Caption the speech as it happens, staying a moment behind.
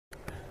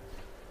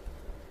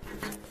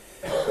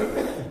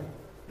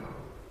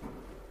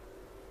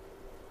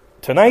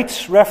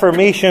Tonight's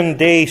Reformation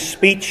Day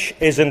speech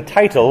is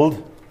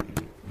entitled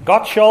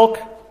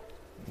Gottschalk,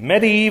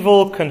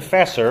 Medieval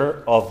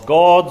Confessor of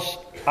God's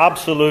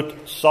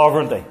Absolute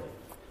Sovereignty.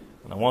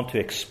 And I want to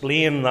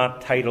explain that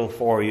title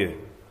for you.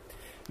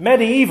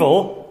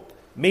 Medieval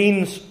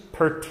means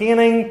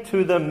pertaining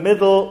to the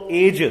Middle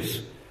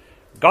Ages.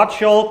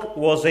 Gottschalk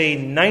was a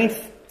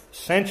 9th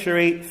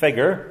century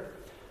figure,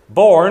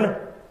 born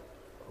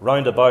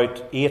round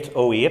about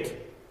 808,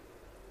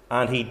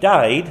 and he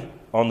died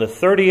on the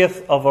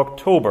 30th of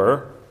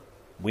October.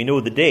 We know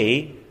the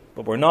day,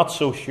 but we're not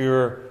so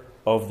sure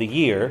of the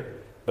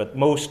year, but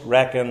most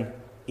reckon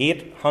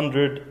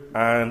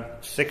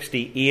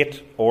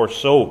 868 or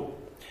so,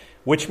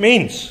 which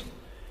means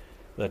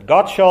that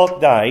Gottschalk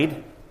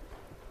died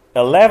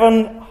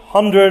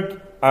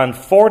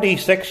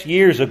 1146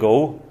 years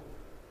ago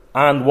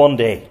and one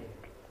day.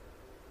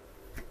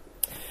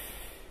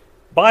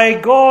 By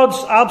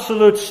God's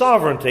absolute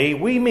sovereignty,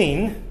 we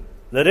mean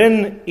that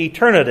in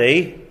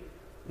eternity,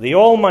 the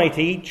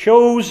Almighty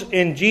chose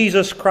in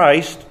Jesus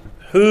Christ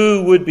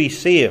who would be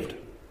saved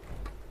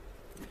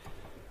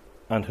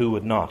and who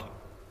would not.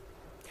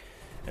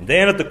 And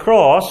then at the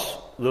cross,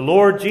 the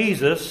Lord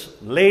Jesus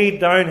laid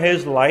down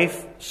his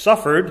life,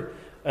 suffered,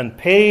 and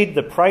paid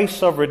the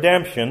price of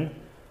redemption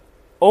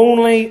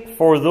only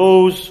for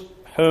those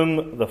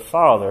whom the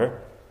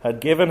Father had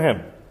given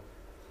him.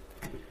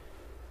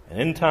 And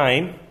in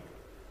time,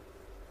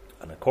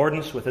 in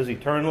accordance with his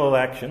eternal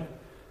election,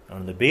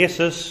 on the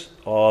basis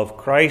of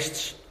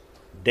Christ's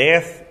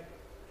death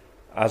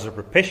as a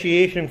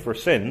propitiation for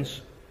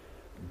sins,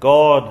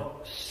 God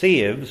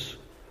saves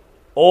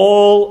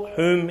all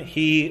whom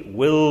he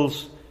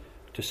wills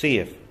to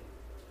save.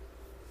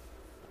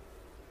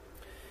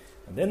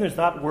 And then there's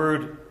that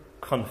word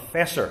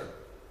confessor.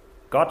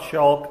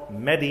 Gottschalk,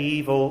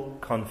 medieval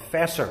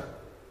confessor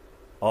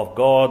of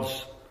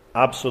God's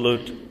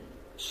absolute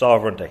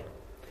sovereignty.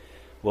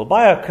 Well,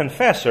 by a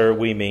confessor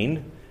we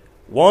mean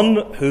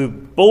one who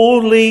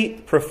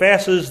boldly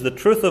professes the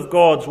truth of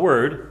God's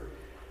word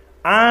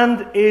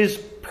and is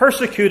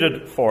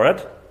persecuted for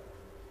it,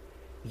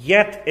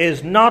 yet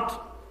is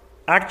not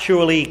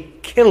actually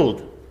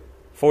killed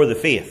for the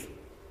faith.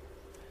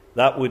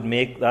 That would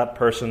make that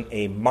person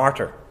a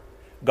martyr.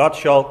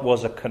 Gottschalk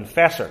was a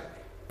confessor,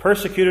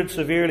 persecuted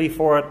severely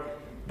for it,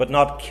 but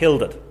not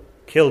killed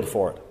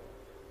for it,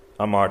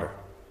 a martyr.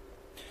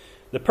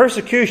 The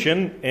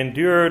persecution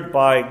endured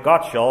by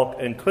Gottschalk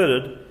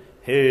included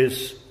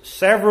his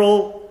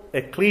several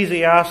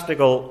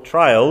ecclesiastical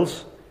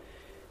trials,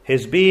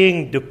 his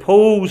being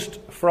deposed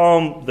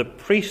from the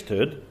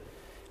priesthood,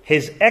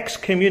 his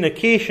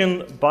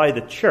excommunication by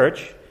the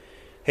church,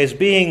 his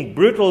being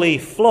brutally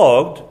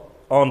flogged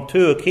on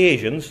 2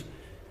 occasions,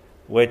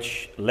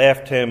 which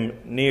left him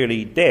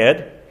nearly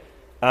dead,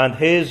 and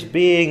his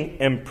being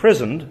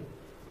imprisoned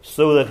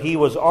so that he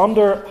was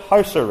under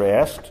house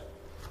arrest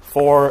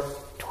for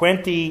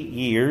 20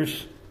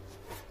 years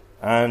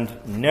and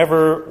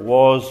never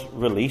was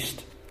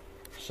released,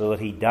 so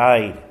that he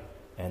died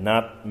in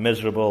that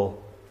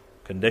miserable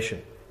condition.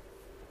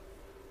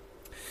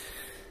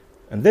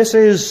 And this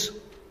is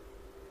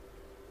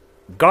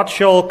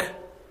Gottschalk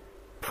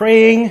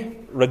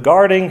praying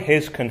regarding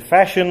his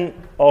confession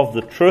of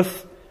the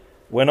truth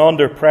when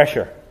under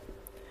pressure.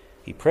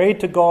 He prayed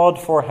to God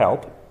for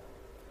help.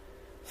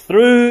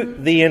 Through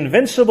the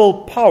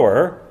invincible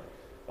power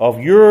of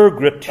your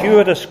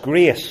gratuitous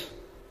grace,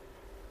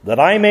 that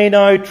I may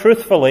now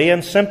truthfully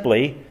and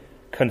simply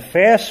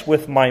confess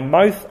with my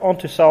mouth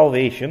unto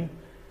salvation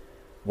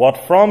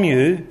what from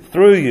you,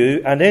 through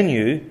you, and in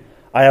you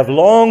I have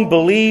long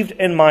believed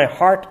in my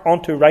heart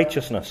unto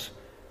righteousness.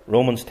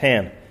 Romans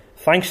 10.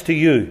 Thanks to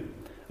you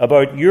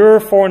about your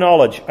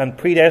foreknowledge and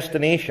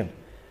predestination,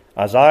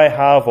 as I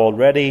have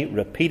already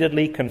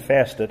repeatedly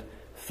confessed it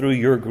through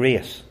your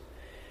grace,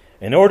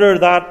 in order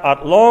that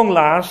at long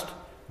last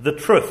the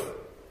truth,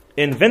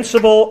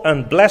 invincible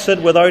and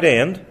blessed without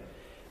end,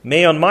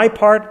 may on my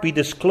part be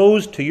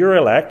disclosed to your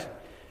elect,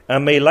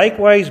 and may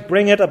likewise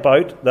bring it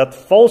about that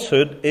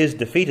falsehood is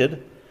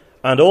defeated,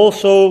 and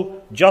also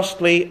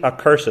justly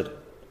accursed,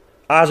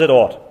 as it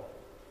ought.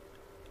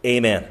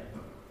 Amen.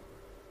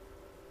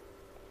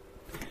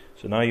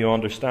 So now you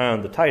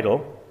understand the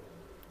title,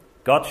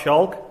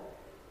 Gottschalk,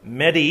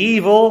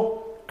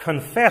 Medieval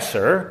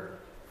Confessor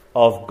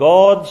of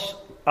God's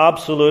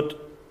Absolute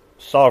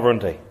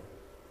Sovereignty.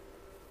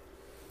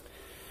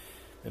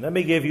 And let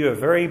me give you a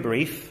very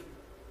brief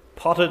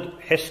potted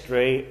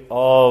history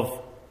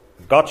of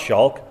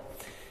Gottschalk,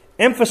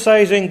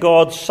 emphasizing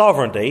God's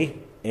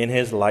sovereignty in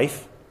his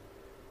life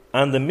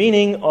and the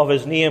meaning of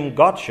his name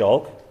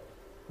Gottschalk,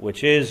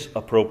 which is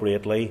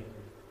appropriately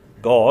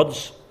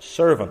God's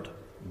servant.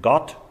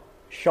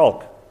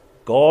 Gottschalk,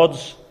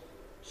 God's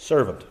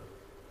servant.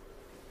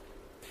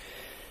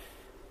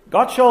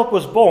 Gottschalk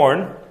was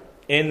born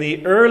in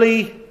the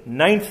early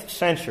 9th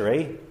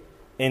century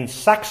in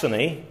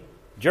Saxony,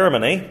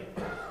 Germany,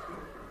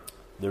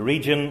 the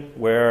region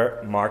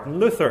where Martin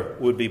Luther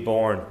would be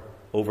born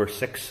over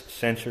 6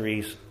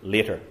 centuries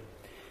later.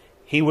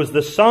 He was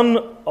the son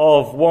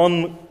of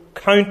one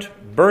Count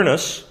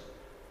Bernus,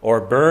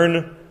 or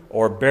Bern,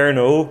 or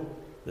Berno.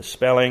 The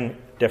spelling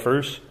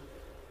differs.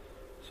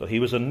 So he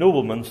was a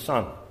nobleman's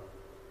son.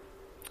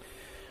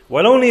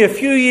 While only a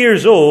few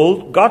years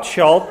old,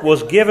 Gottschalk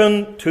was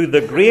given to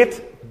the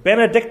great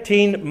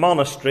Benedictine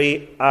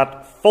monastery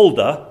at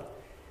Fulda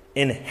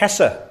in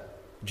Hesse,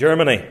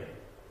 Germany,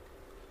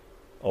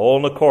 all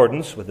in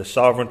accordance with the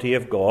sovereignty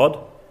of God,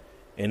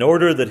 in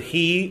order that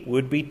he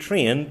would be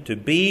trained to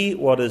be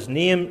what his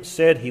name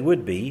said he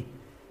would be,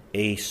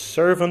 a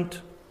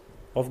servant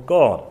of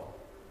God.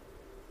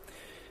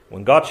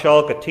 When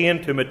Gottschalk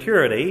attained to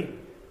maturity,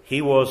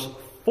 he was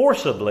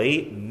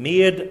forcibly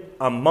made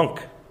a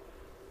monk.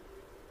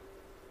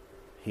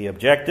 He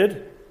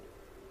objected,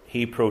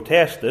 he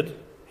protested,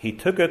 he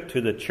took it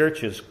to the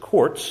church's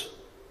courts,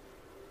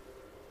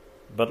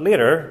 but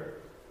later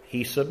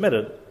he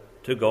submitted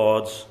to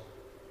God's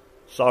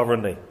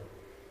sovereignty.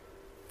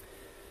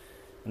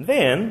 And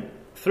then,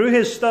 through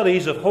his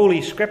studies of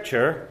Holy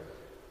Scripture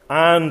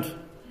and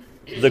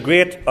the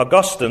great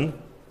Augustine,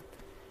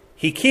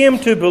 he came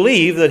to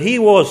believe that he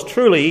was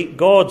truly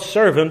God's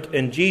servant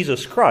in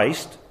Jesus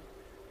Christ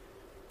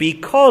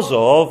because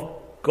of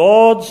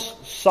God's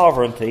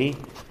sovereignty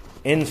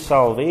in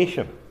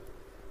salvation.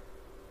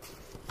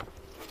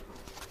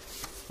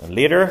 And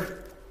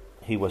later,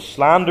 he was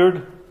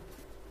slandered,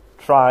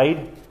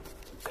 tried,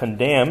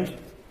 condemned,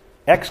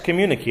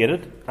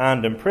 excommunicated,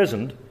 and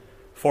imprisoned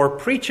for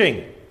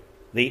preaching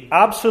the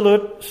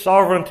absolute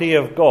sovereignty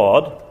of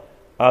God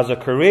as a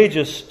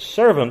courageous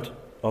servant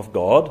of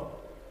God,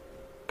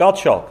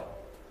 Gottschalk,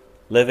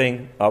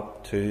 living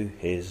up to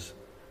his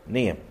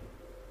name.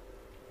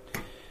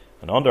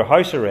 And under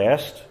house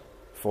arrest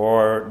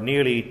for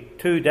nearly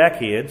 2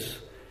 decades,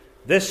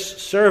 this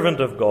servant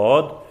of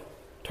God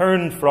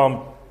turned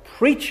from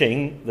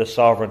preaching the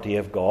sovereignty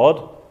of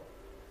God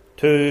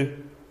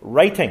to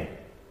writing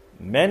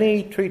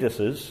many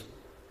treatises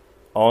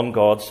on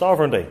God's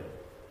sovereignty.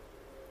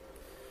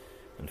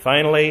 And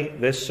finally,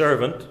 this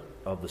servant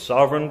of the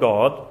sovereign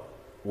God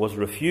was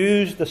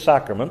refused the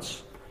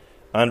sacraments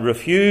and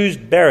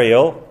refused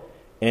burial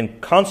in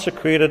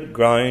consecrated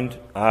ground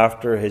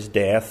after his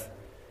death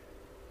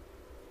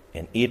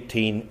in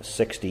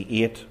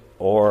 1868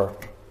 or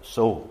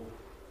so.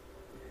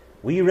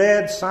 We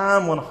read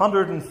Psalm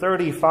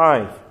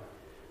 135.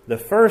 The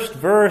first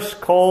verse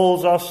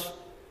calls us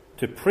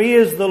to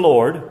praise the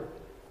Lord,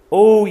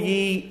 O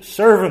ye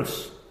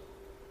servants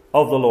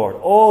of the Lord,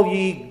 all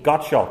ye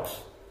Gottschalks.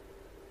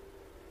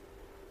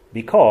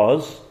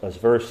 Because, as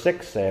verse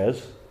 6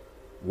 says,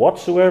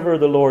 whatsoever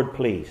the Lord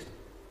pleased,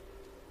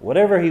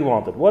 whatever he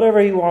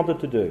wanted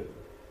to do,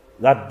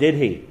 that did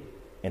he,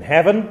 in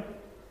heaven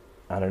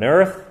and in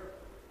earth,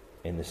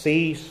 in the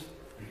seas,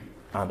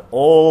 and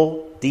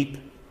all deep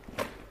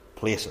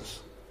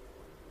places.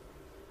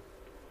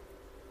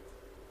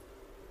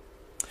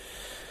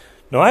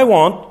 Now I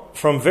want,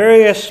 from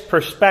various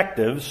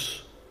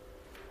perspectives,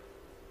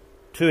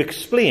 to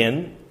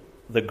explain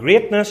the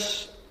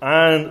greatness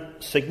and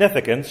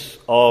significance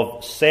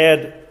of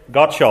said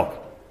Gottschalk.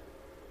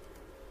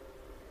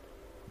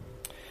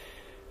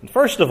 And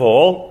first of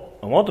all,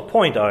 I want to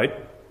point out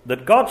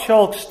that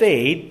Gottschalk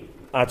stayed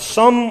at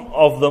some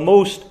of the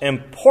most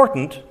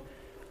important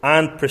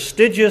and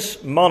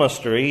prestigious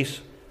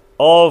monasteries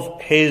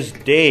of his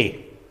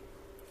day.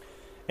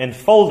 In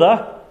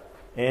Fulda,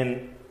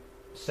 in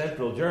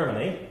central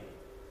Germany,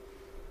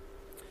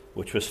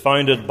 which was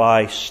founded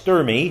by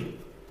Sturmi,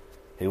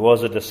 who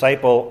was a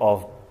disciple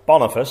of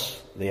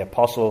Boniface, the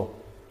apostle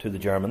to the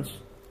Germans.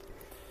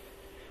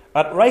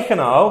 At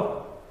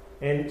Reichenau,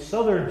 in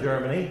southern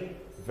Germany,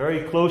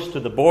 very close to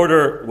the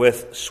border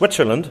with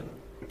Switzerland,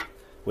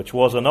 which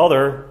was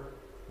another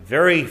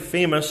very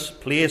famous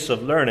place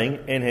of learning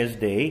in his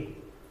day.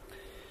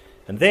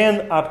 And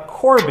then at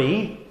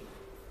Corbie,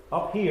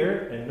 up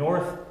here in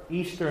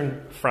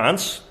northeastern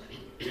France,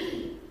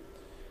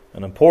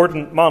 an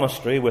important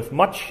monastery with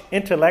much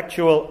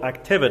intellectual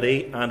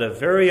activity and a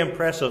very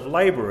impressive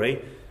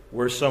library,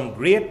 where some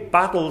great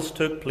battles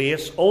took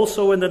place,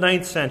 also in the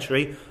 9th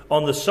century,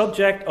 on the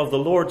subject of the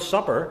Lord's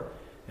Supper,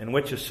 in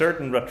which a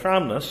certain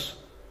Ratramnus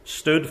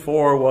stood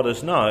for what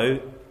is now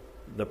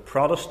the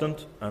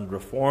Protestant and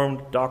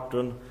Reformed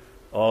doctrine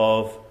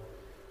of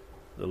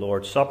the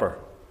Lord's Supper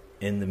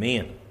in the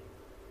main.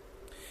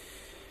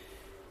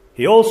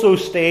 He also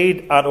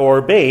stayed at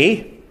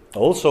Orbay,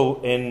 also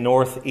in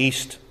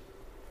northeast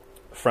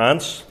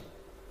France,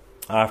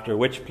 after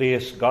which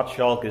place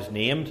Gottschalk is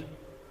named.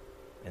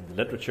 In the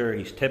literature,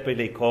 he's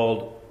typically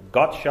called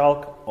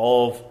Gottschalk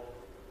of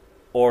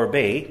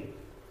Orbay.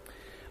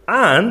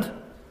 And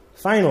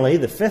finally,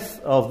 the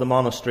fifth of the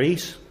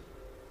monasteries,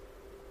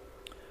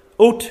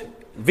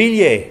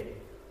 Haute-Villiers,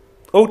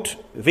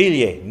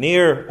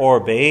 near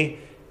Orbay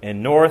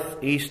in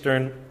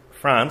northeastern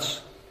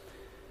France,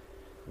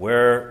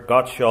 where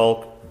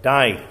Gottschalk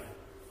died.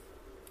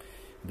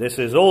 This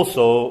is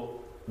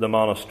also the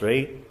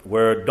monastery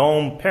where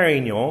Dom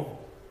Perignon,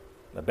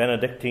 a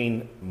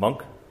Benedictine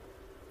monk,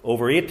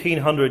 over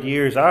 1800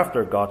 years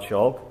after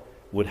Gottschalk,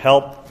 would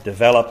help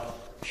develop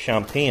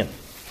Champagne.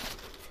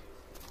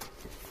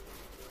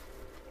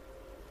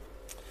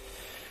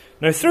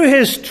 Now, through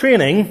his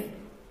training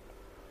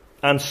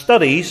and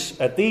studies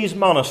at these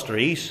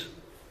monasteries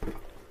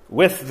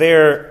with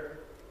their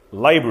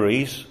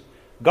libraries,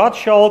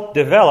 Gottschalk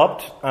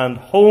developed and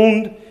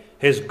honed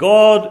his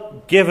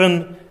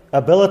God-given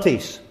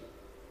abilities.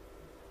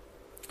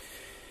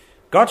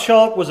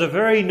 Gottschalk was a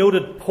very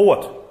noted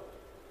poet,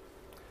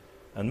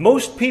 and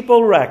most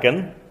people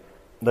reckon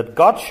that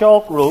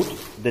Gottschalk wrote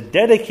the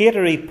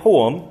dedicatory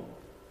poem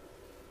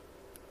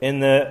in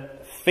the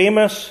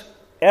famous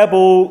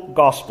Ebo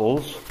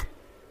Gospels,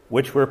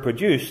 which were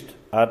produced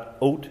at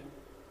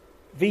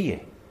Haute-Ville.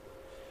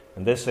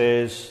 And this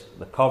is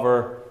the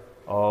cover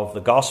of the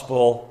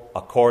Gospel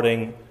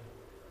according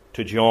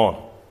to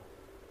John.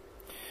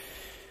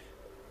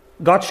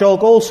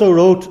 Gottschalk also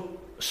wrote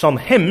some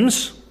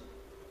hymns,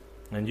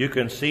 and you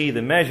can see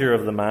the measure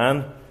of the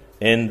man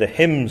in the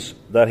hymns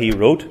that he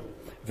wrote.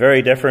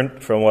 Very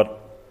different from what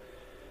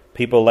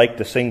people like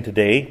to sing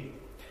today.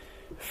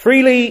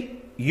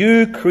 Freely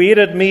you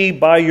created me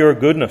by your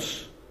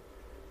goodness.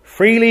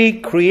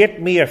 Freely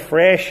create me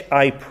afresh,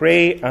 I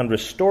pray, and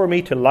restore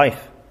me to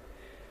life.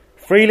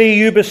 Freely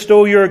you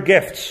bestow your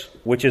gifts,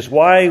 which is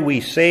why we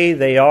say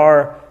they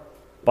are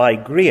by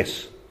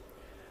grace.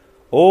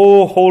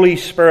 O Holy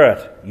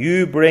Spirit,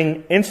 you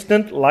bring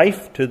instant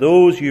life to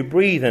those you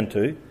breathe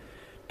into.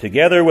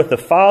 Together with the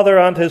Father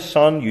and his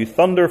Son, you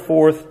thunder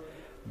forth,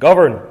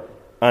 govern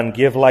and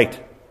give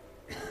light.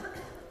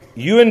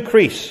 You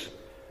increase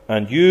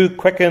and you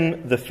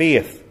quicken the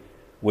faith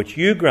which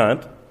you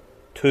grant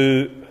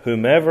to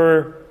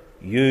whomever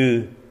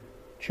you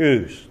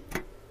choose.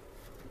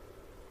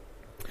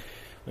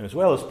 And as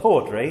well as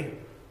poetry,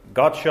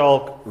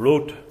 Gottschalk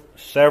wrote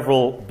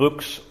several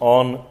books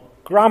on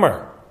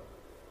grammar.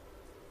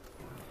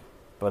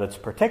 But it's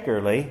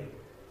particularly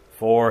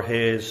for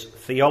his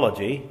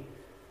theology,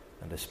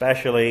 and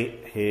especially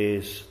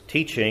his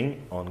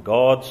teaching on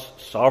God's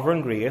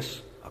sovereign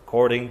grace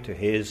according to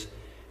his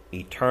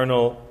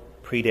eternal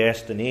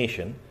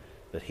predestination,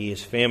 that he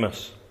is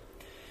famous.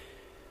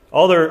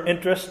 Other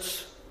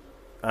interests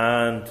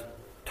and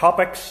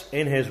topics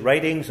in his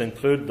writings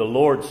include the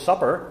Lord's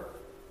Supper,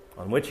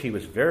 on which he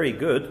was very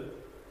good.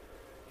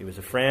 He was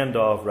a friend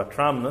of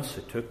Ratramnus,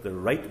 who took the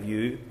right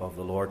view of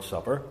the Lord's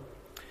Supper.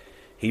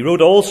 He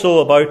wrote also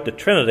about the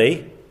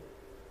Trinity,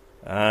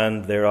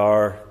 and there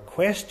are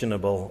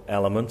questionable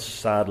elements,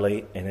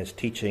 sadly, in his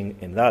teaching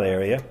in that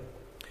area.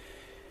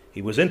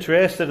 He was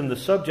interested in the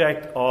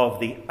subject of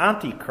the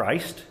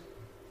Antichrist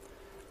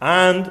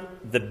and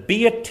the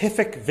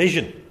beatific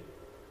vision,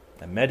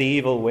 a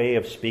medieval way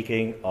of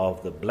speaking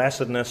of the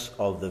blessedness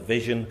of the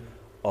vision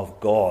of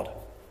God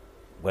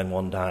when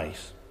one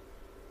dies.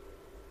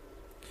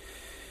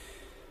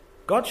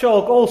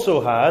 Gottschalk also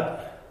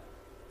had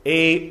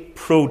a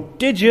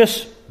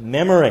prodigious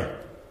memory.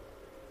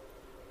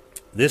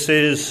 This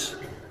is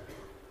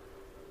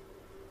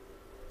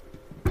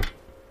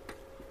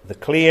the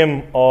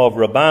claim of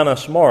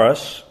Rabanus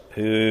Maurus,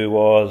 who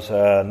was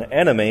an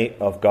enemy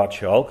of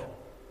Gottschalk.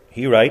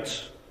 He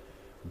writes,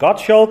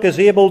 Gottschalk is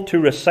able to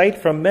recite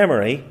from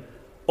memory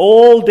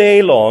all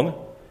day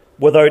long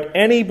without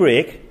any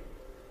break,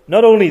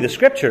 not only the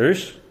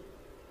Scriptures,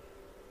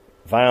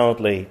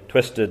 violently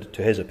twisted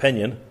to his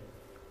opinion,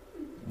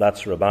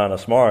 that's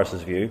Rabanus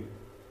Maurus' view,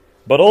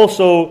 but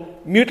also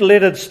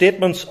mutilated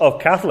statements of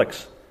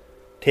Catholics.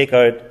 Take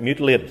out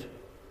mutilated.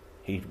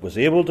 He was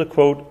able to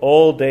quote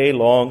all day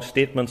long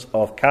statements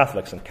of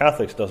Catholics, and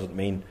Catholics doesn't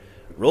mean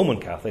Roman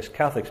Catholics.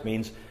 Catholics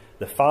means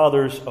the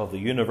fathers of the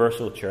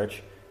universal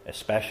church,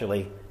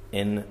 especially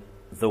in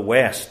the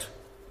West.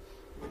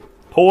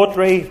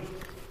 Poetry,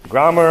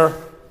 grammar,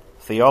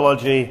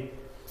 theology,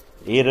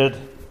 aided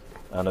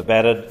and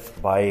abetted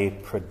by a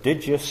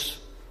prodigious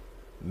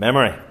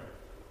memory.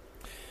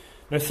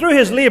 Now, through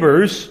his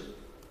labours,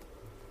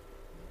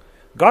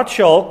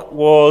 Gottschalk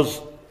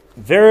was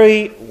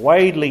very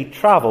widely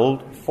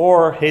travelled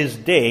for his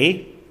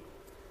day.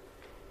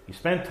 He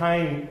spent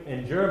time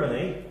in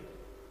Germany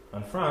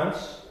and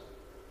France,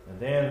 and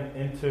then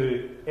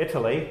into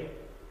Italy,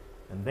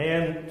 and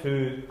then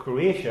to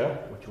Croatia,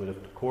 which would,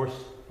 of course,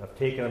 have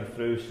taken him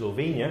through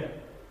Slovenia,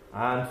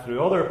 and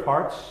through other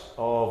parts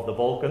of the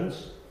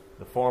Balkans,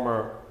 the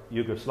former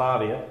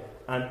Yugoslavia,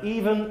 and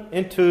even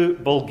into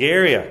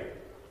Bulgaria.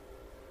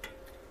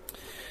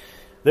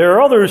 There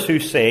are others who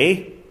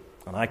say,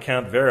 and I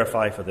can't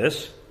verify for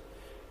this,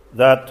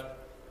 that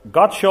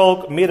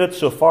Gottschalk made it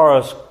so far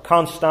as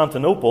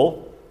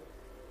Constantinople,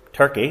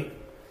 Turkey,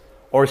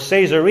 or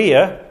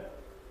Caesarea,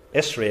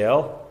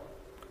 Israel,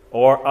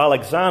 or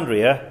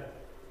Alexandria,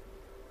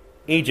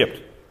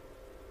 Egypt.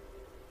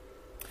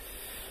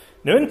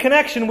 Now, in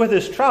connection with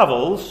his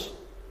travels,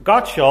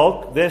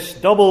 Gottschalk, this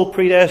double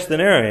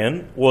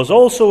predestinarian, was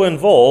also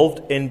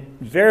involved in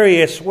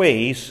various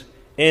ways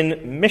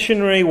in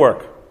missionary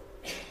work.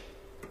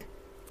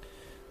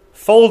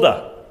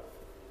 Fulda,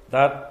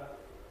 that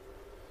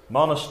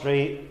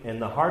monastery in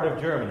the heart of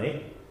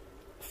Germany,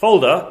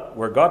 Fulda,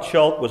 where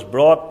Gottschalk was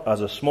brought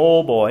as a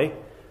small boy,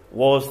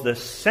 was the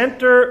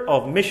center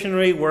of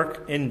missionary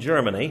work in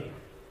Germany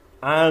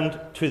and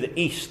to the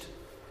east,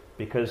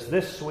 because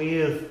this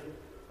swathe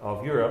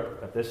of Europe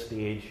at this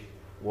stage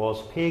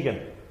was pagan,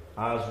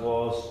 as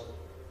was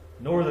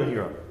Northern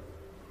Europe,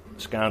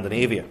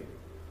 Scandinavia.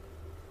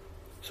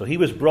 So he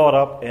was brought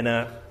up in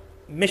a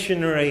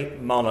missionary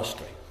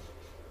monastery.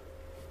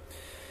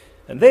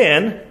 And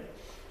then,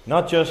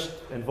 not just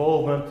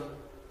involvement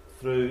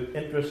through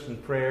interest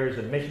and prayers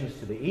and missions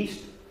to the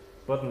east,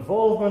 but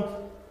involvement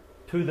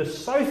to the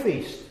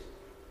southeast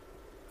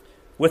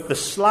with the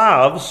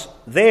Slavs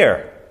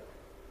there.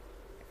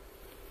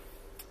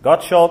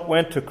 Gottschalk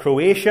went to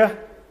Croatia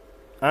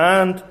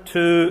and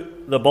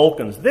to the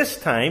Balkans. This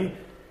time,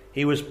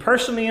 he was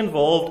personally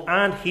involved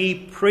and he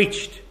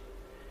preached.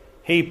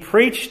 He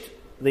preached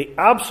the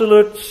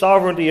absolute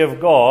sovereignty of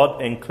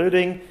God,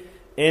 including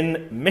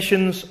in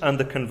missions and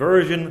the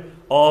conversion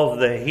of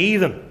the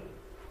heathen.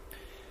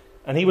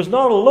 And he was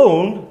not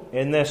alone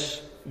in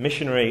this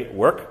missionary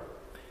work.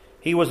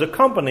 He was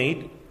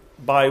accompanied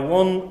by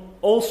one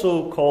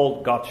also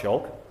called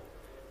Gottschalk,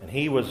 and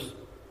he was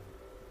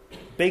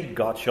Big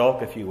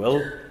Gottschalk, if you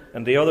will,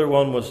 and the other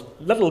one was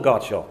Little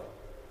Gottschalk.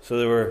 So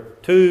there were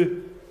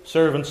two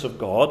servants of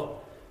God,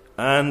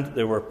 and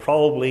there were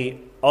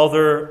probably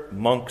other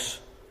monks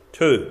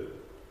too.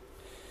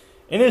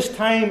 In his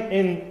time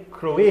in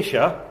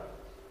Croatia,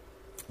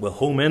 we'll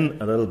home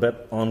in a little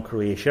bit on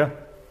Croatia.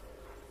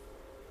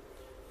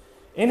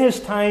 In his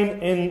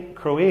time in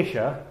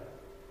Croatia,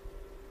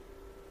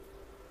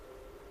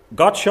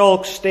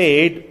 Gottschalk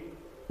stayed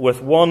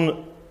with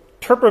one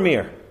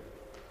Turpomir.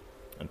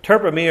 And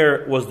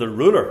Turpomir was the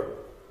ruler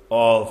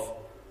of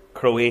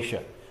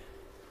Croatia.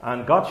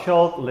 And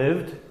Gottschalk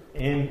lived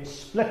in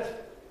Split.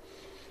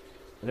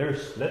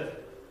 There's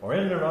Split, or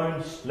in and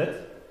around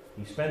Split.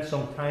 He spent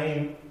some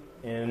time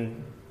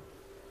in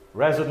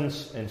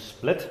residence in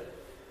Split.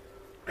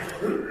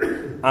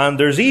 And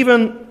there's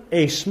even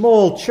a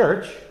small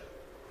church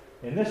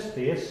in this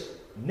place,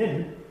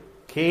 Nin,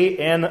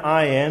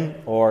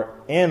 K-N-I-N or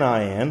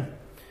N-I-N,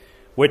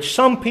 which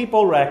some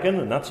people reckon,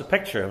 and that's a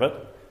picture of it,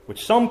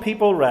 which some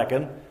people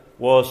reckon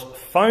was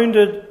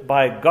founded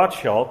by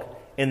Gottschalk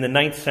in the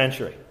 9th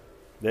century.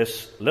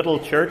 This little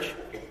church,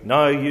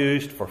 now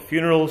used for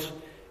funerals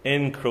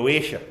in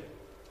Croatia.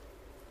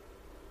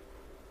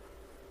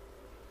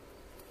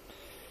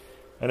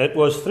 And it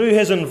was through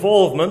his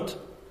involvement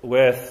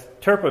with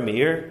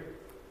Turpomir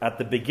at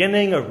the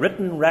beginning of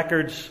written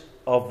records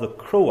of the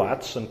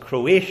Croats and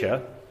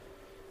Croatia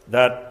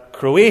that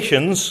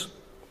Croatians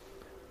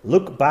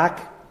look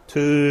back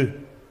to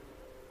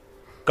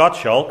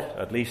Gottschalk,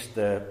 at least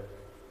the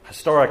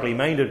historically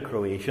minded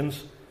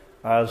Croatians,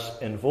 as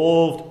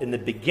involved in the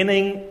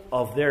beginning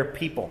of their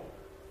people.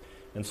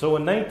 And so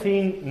in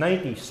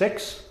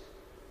 1996,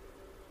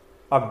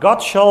 a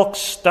Gottschalk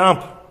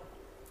stamp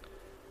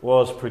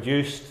was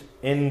produced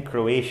in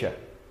Croatia,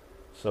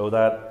 so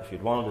that if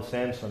you'd wanted to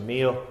send some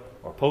mail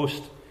or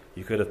post,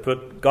 you could have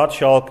put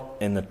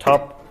Gottschalk in the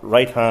top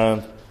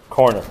right-hand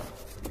corner.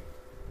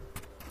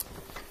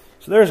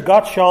 So there's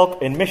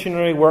Gottschalk in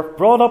missionary work,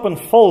 brought up in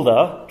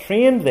Fulda,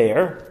 trained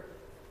there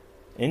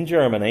in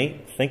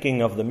Germany,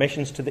 thinking of the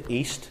missions to the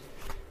east,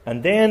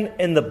 and then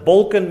in the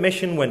Balkan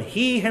mission when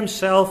he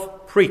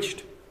himself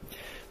preached.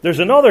 There's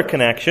another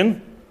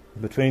connection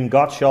between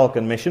Gottschalk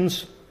and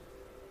missions.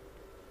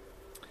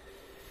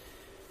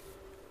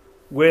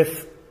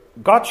 With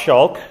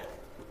Gottschalk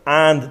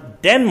and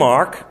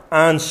Denmark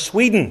and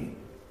Sweden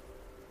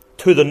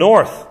to the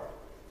north.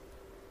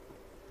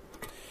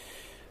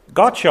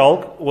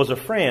 Gottschalk was a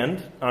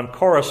friend and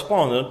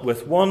correspondent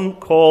with one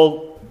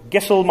called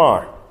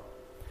Gisselmar,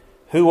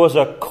 who was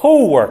a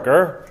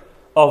co-worker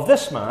of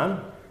this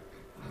man,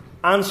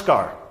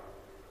 Ansgar.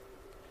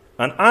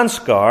 And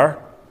Ansgar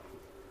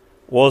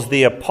was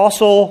the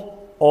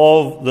apostle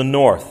of the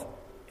north.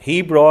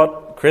 He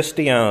brought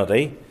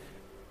Christianity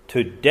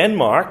to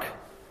Denmark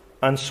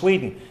and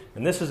Sweden.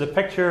 And this is a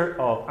picture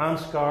of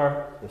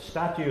Ansgar, the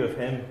statue of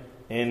him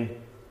in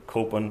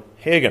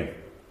Copenhagen.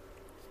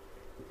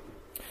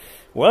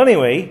 Well,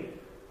 anyway,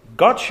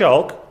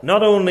 Gottschalk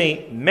not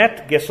only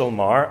met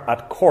Gisselmar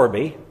at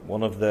Corby,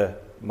 one of the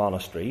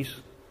monasteries,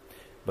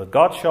 but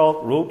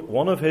Gottschalk wrote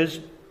one of his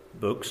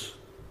books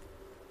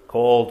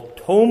called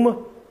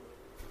Tome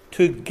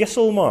to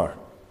Gisselmar,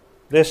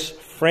 this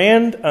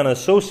friend and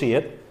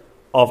associate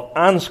of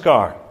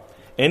Ansgar,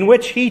 in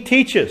which he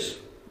teaches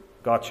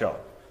Gottschalk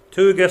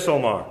to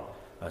Gisselmar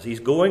as he's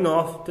going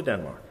off to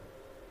Denmark.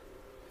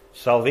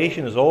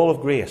 Salvation is all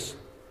of grace.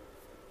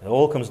 It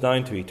all comes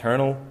down to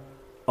eternal,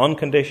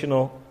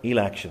 unconditional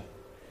election.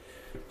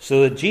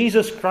 So that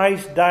Jesus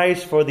Christ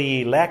dies for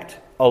the elect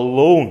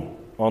alone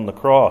on the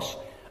cross.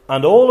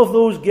 And all of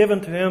those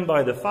given to him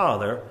by the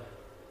Father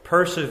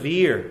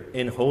persevere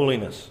in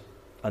holiness,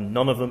 and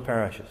none of them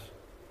perishes.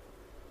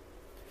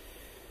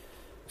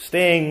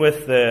 Staying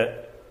with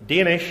the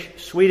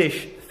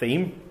Danish-Swedish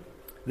theme,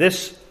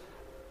 this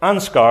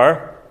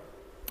Ansgar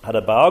had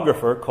a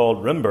biographer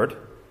called Rimbert,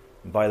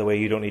 And by the way,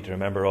 you don't need to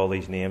remember all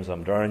these names.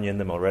 I'm drawing you in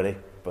them already,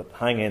 but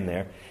hang in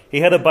there. He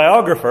had a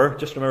biographer.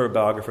 Just remember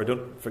biographer.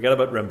 Don't forget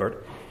about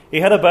Rimbert.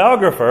 He had a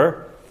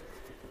biographer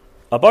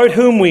about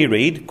whom we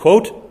read,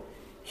 quote,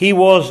 "He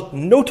was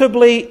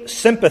notably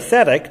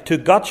sympathetic to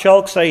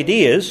Gottschalk's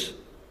ideas,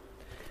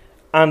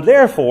 and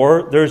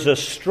therefore there's a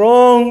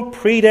strong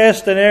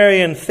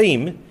predestinarian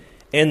theme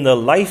in the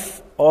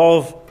life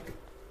of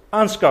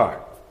Ansgar,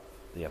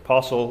 the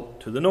apostle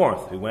to the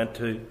north, who went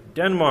to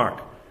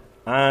Denmark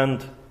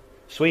and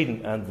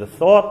Sweden. And the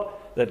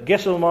thought that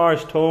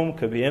Gisselmar's tome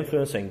could be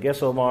influencing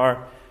Gisselmar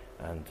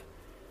and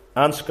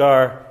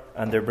Ansgar,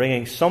 and they're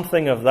bringing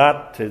something of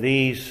that to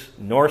these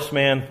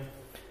Norsemen,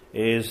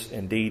 is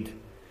indeed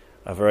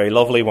a very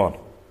lovely one.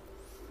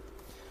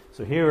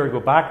 So here we go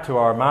back to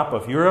our map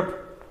of Europe.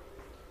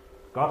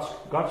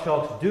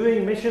 Gottschalk's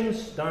doing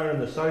missions down in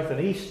the south and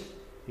east.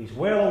 He's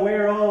well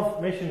aware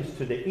of missions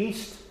to the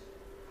east,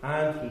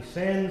 and he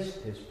sends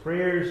his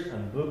prayers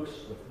and books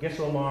with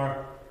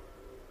Gisselmar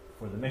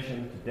for the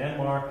mission to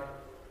Denmark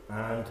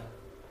and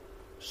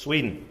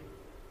Sweden.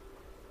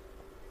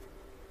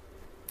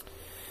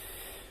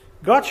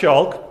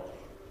 Gottschalk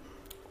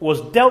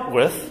was dealt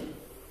with,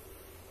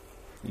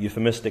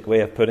 euphemistic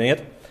way of putting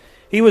it,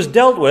 he was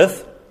dealt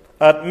with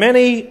at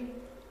many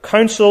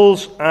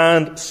councils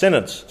and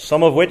synods,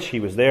 some of which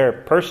he was there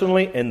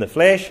personally in the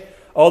flesh,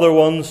 other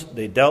ones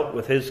they dealt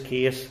with his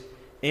case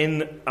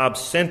in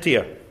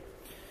absentia.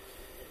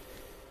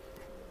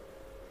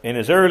 In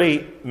his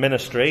early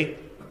ministry,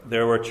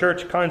 there were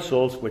church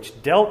councils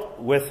which dealt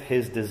with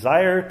his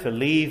desire to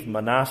leave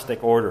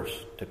monastic orders,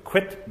 to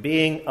quit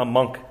being a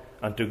monk,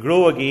 and to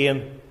grow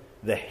again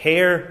the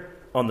hair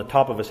on the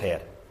top of his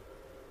head.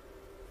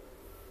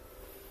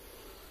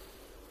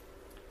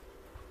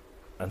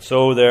 And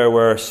so there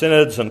were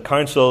synods and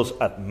councils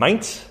at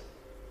Mainz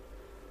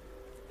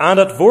and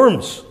at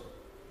Worms.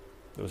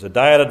 There was a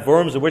diet at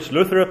Worms in which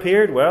Luther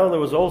appeared. Well, there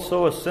was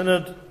also a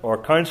synod or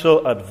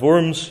council at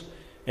Worms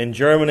in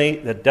Germany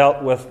that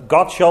dealt with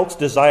Gottschalk's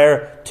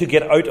desire to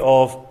get out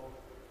of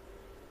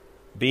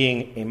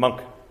being a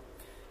monk.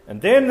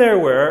 And then there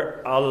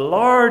were a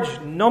large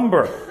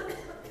number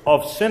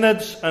of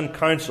synods and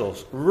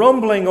councils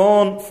rumbling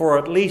on for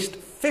at least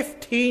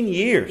 15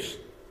 years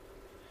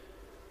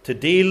to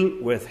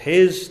deal with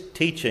his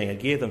teaching. It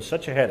gave them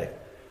such a headache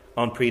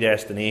on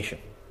predestination.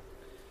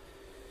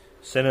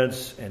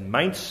 Synods in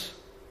Mainz,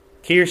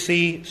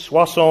 Quercy,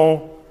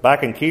 Soissons,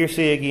 back in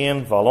Quercy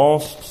again,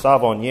 Valence,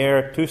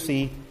 Savonnières,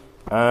 Toussy,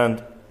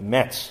 and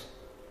Metz.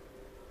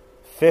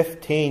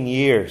 15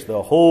 years.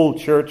 The whole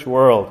church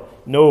world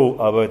know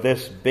about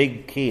this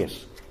big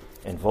case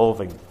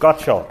involving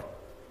Gottschalk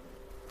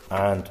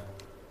and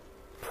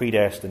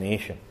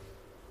predestination.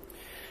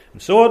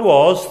 And so it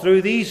was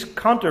through these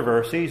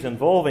controversies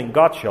involving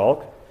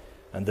Gottschalk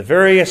and the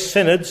various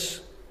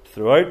synods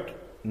throughout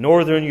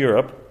northern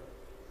Europe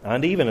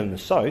and even in the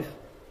south,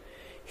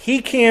 he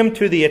came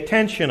to the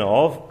attention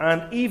of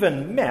and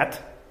even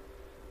met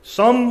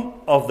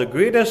some of the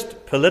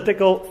greatest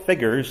political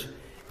figures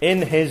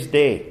in his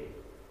day.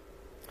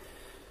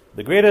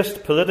 The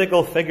greatest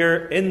political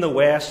figure in the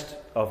west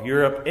of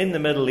Europe in the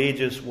Middle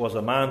Ages was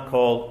a man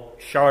called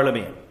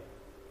Charlemagne.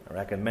 I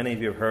reckon many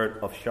of you have heard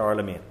of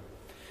Charlemagne.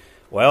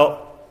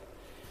 Well,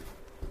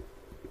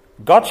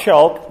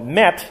 Gottschalk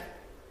met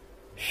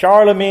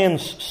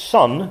Charlemagne's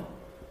son,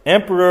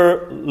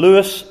 Emperor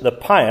Louis the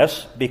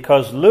Pious,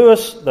 because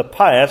Louis the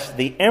Pious,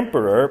 the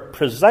emperor,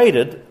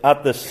 presided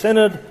at the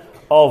Synod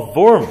of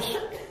Worms.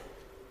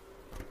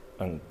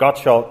 And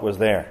Gottschalk was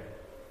there,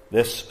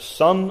 this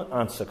son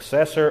and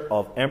successor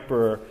of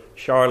Emperor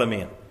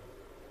Charlemagne.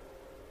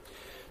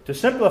 To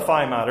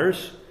simplify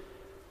matters,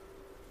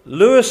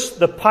 Louis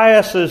the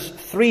Pious's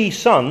three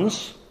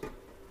sons,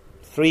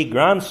 three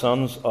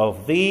grandsons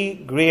of the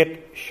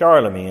great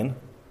Charlemagne,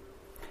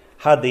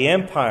 had the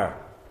empire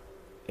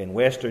in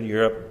Western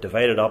Europe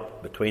divided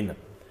up between them.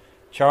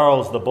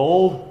 Charles the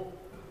Bold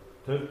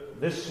took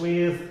this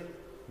swathe,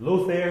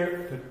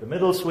 Lothair took the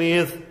middle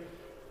swathe,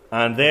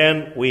 and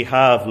then we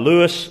have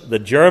Louis the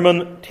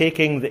German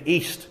taking the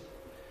east.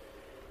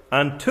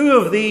 And two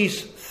of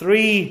these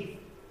three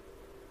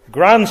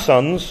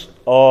grandsons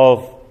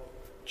of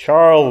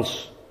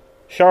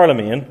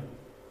Charlemagne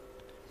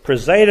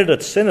presided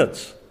at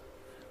synods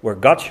where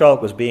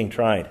Gottschalk was being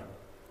tried.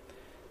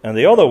 And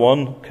the other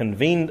one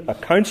convened a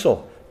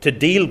council to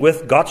deal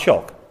with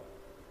Gottschalk.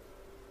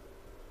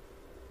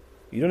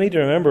 You don't need to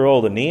remember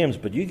all the names,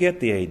 but you get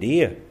the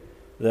idea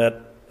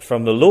that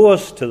from the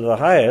lowest to the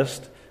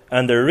highest,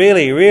 and the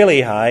really,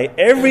 really high,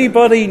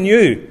 everybody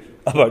knew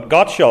about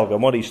Gottschalk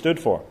and what he stood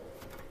for.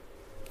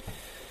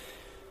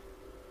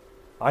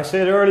 I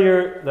said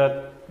earlier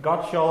that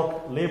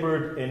Gottschalk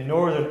laboured in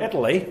northern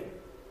Italy.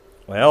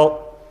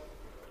 Well,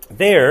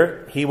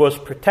 there he was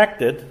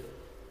protected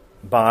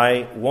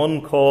by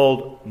one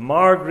called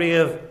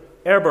Margrave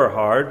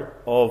Eberhard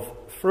of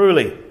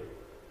Friuli.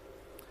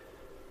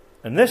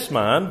 And this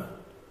man,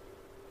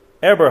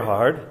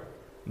 Eberhard,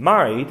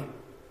 married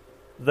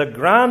the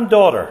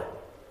granddaughter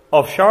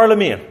of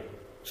Charlemagne.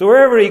 So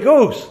wherever he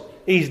goes,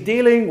 he's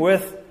dealing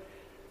with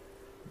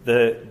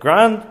the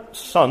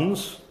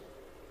grandsons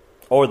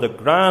or the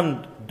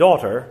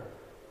granddaughter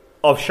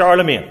of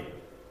Charlemagne.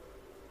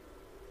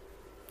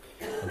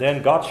 And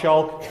then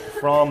Gottschalk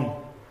from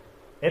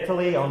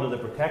Italy, under the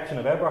protection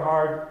of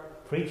Eberhard,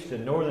 preached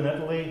in northern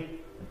Italy,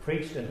 and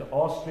preached into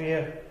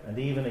Austria, and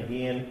even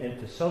again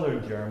into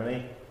southern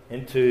Germany,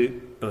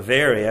 into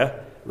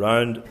Bavaria,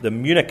 round the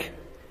Munich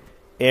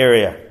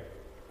area.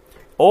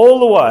 All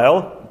the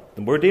while,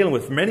 and we're dealing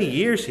with many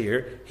years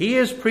here, he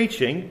is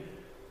preaching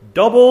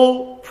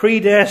double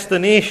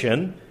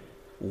predestination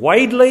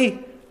widely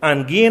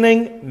and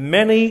gaining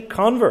many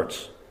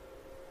converts.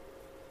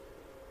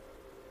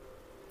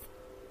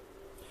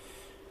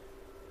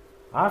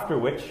 After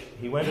which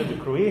he went into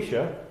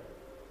Croatia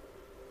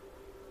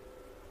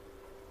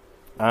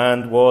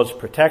and was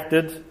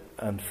protected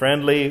and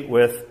friendly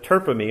with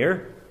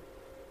Turpomir,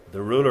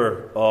 the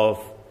ruler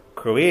of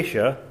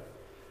Croatia,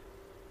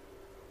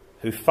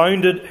 who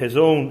founded his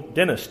own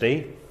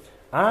dynasty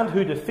and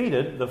who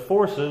defeated the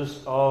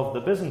forces of the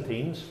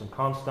Byzantines from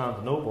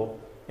Constantinople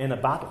in a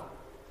battle.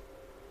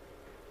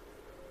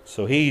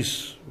 So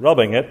he's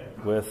rubbing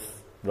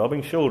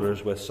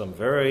shoulders with some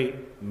very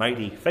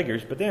mighty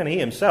figures, but then he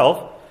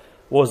himself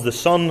was the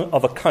son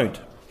of a count.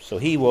 So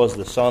he was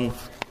the son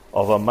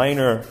of a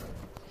minor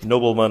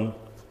nobleman,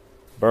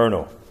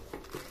 Brno.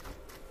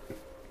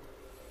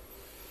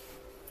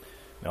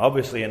 Now,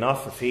 obviously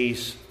enough, if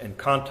he's in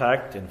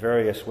contact in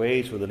various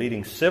ways with the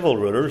leading civil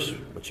rulers,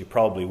 which you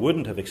probably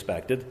wouldn't have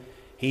expected,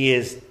 he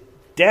is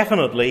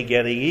definitely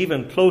getting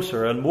even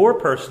closer and more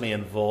personally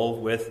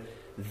involved with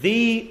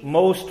the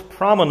most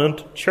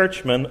prominent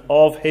churchman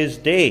of his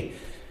day.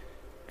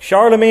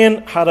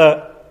 Charlemagne had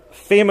a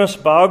famous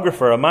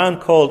biographer, a man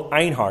called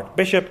Einhard,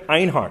 Bishop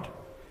Einhard.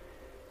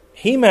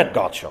 He met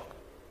Gottschalk.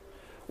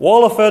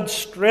 Walafrid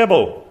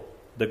Strabo,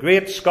 the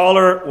great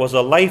scholar, was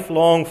a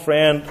lifelong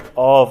friend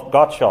of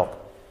Gottschalk.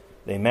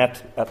 They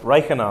met at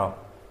Reichenau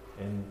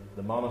in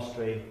the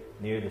monastery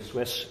near the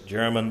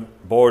Swiss-German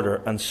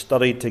border and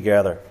studied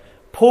together.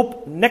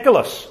 Pope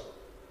Nicholas,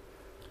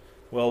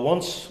 well,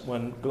 once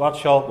when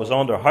Gottschalk was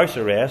under house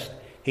arrest,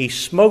 he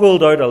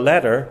smuggled out a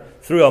letter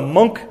through a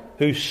monk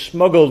who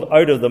smuggled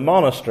out of the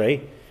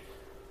monastery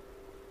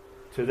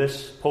to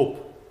this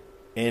pope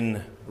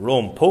in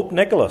Rome. Pope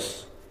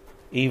Nicholas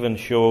even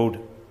showed,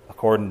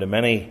 according to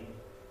many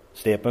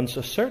statements,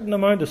 a certain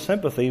amount of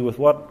sympathy with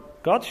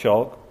what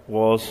Gottschalk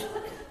was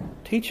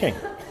teaching.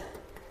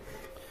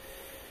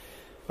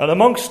 And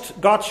amongst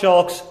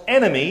Gottschalk's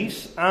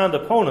enemies and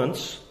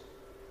opponents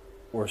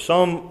were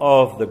some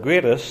of the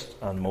greatest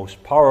and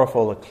most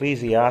powerful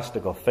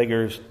ecclesiastical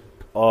figures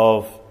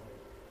of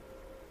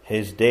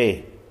his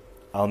day.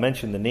 I'll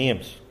mention the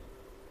names.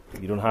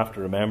 You don't have to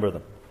remember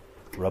them.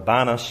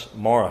 Rabanus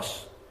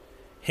Maurus,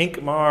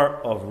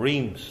 Hincmar of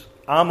Reims,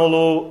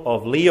 Amelot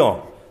of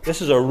Lyon.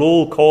 This is a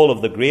roll call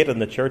of the great in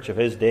the church of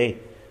his day.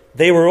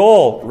 They were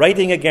all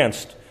writing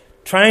against,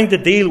 trying to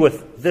deal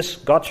with this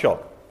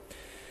Gottschalk.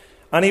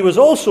 And he was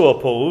also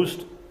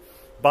opposed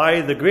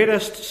by the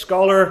greatest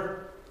scholar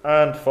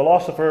and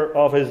philosopher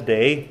of his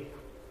day,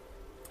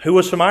 who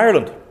was from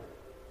Ireland,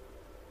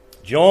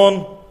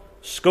 John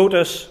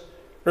Scotus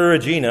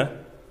Erigena,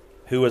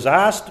 who was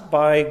asked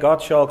by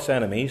Gottschalk's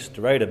enemies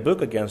to write a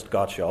book against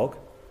Gottschalk.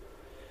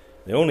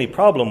 The only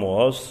problem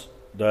was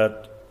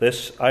that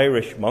this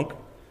Irish monk,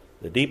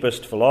 the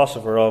deepest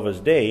philosopher of his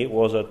day,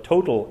 was a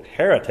total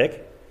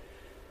heretic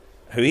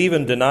who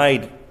even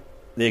denied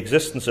the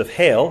existence of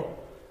hell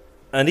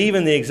and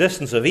even the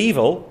existence of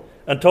evil,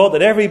 and taught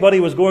that everybody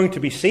was going to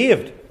be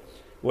saved,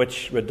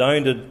 which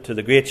redounded to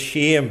the great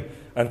shame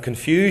and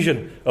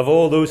confusion of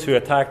all those who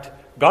attacked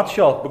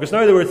Gottschalk, because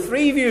now there were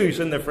three views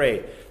in the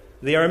fray.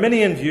 The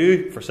Arminian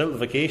view, for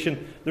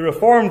simplification, the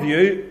Reformed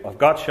view of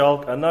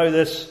Gottschalk, and now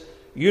this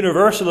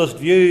Universalist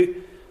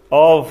view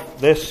of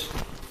this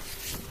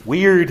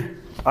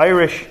weird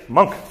Irish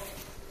monk.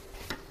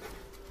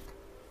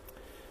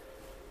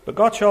 But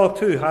Gottschalk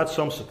too had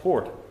some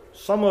support,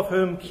 some of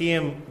whom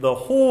came the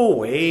whole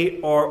way,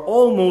 or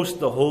almost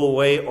the whole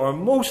way, or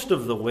most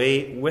of the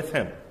way with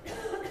him.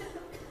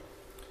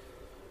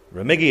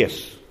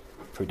 Remigius,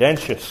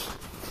 Prudentius,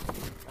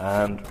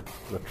 and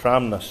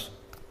Ratramnus,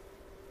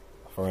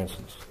 for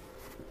instance.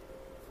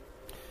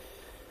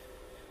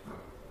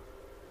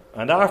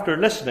 And after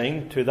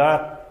listening to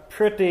that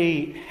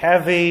pretty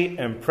heavy,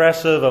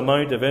 impressive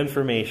amount of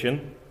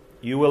information,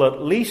 you will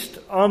at least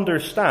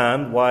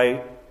understand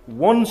why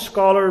one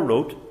scholar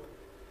wrote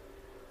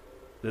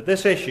that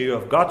this issue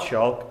of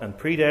Gottschalk and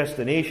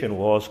predestination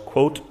was,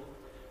 quote,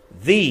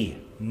 the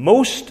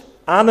most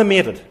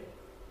animated.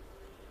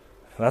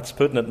 That's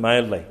putting it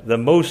mildly. The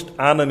most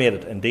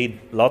animated. Indeed,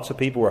 lots of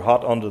people were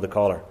hot under the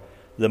collar.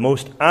 The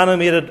most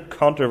animated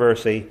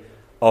controversy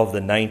of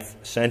the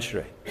 9th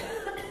century.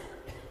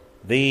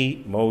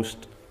 The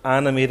most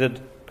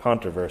animated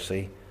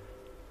controversy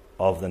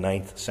of the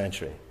 9th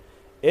century.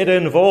 It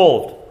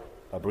involved,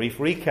 a brief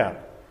recap,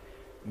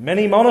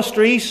 many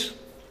monasteries,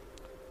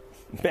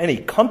 many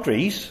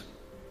countries,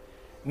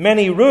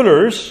 many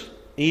rulers,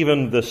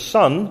 even the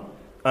sun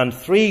and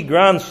 3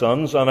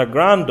 grandsons and a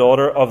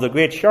granddaughter of the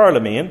great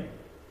Charlemagne.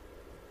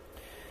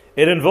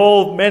 It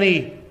involved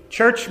many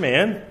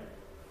churchmen,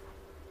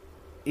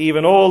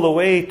 even all the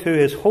way to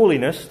His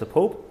Holiness, the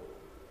Pope.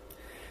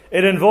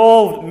 It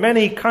involved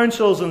many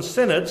councils and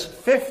synods,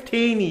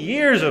 15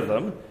 years of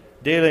them,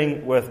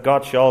 dealing with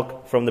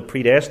Gottschalk from the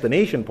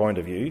predestination point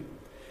of view.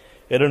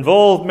 It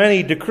involved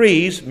many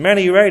decrees,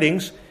 many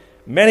writings,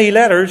 many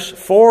letters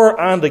for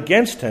and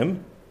against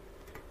him,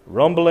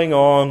 rumbling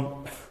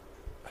on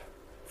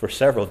for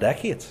several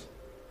decades.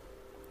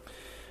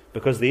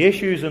 Because the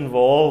issues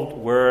involved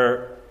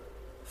were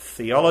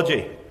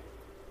theology,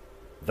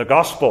 the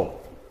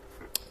gospel,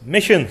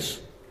 missions,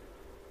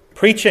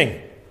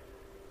 preaching,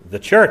 the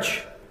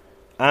church,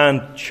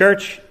 and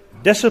church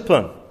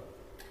discipline.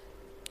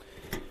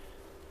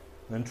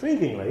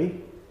 Intriguingly,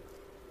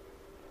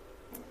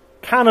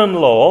 canon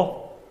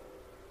law,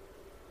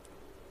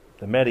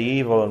 the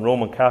medieval and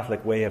Roman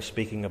Catholic way of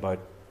speaking about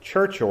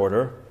church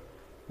order,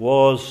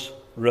 was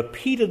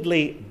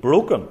repeatedly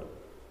broken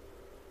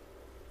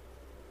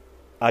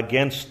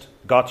against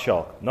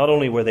Gottschalk. Not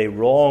only were they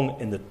wrong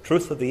in the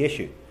truth of the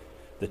issue,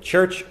 the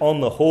church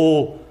on the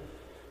whole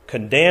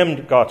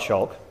condemned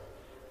Gottschalk,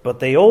 but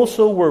they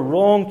also were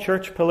wrong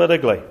church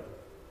politically.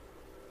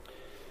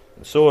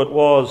 And so it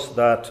was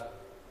that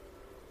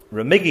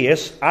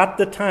Remigius at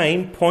the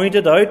time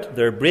pointed out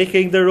they're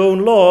breaking their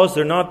own laws,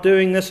 they're not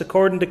doing this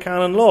according to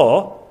canon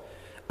law,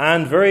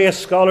 and various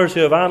scholars who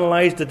have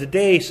analysed it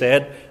today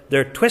said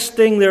they're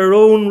twisting their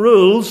own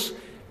rules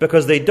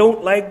because they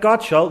don't like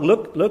Gottschalk.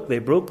 Look, they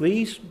broke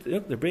these,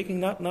 look, they're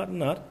breaking that,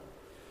 and that.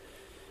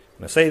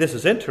 And I say this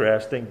is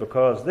interesting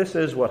because this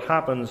is what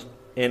happens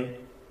in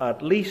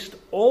at least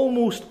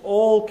almost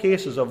all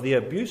cases of the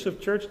abuse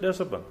of church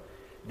discipline.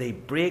 They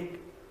break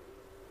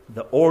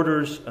the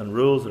orders and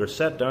rules that are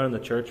set down in the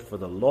church for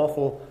the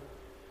lawful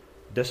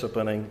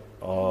disciplining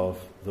of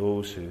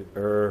those who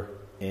err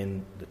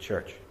in the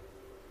church.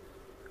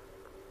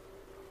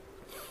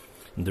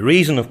 And the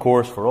reason, of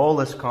course, for all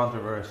this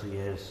controversy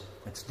is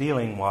it's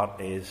dealing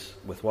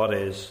with what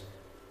is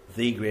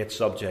the great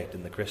subject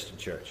in the Christian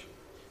church,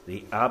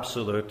 the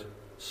absolute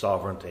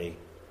sovereignty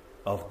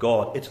of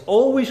God. It's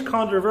always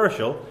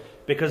controversial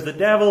because the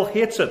devil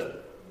hates it.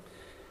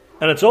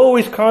 And it's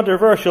always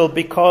controversial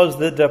because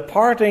the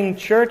departing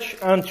church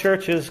and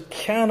churches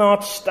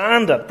cannot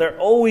stand it. They're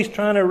always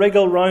trying to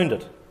wriggle round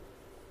it.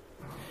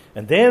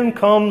 And then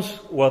comes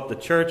what the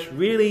church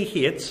really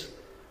hates,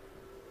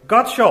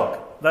 Gottschalk.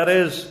 That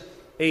is,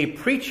 a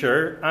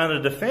preacher and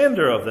a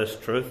defender of this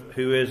truth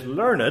who is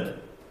learned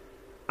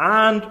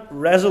and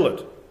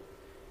resolute.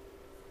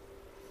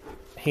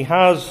 He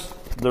has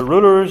the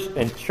rulers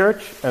in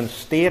church and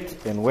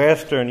state in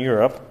Western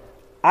Europe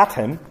at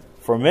him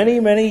for many,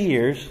 many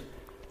years,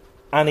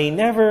 and he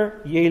never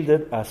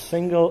yielded a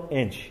single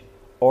inch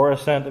or a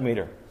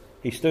centimetre.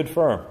 He stood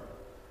firm.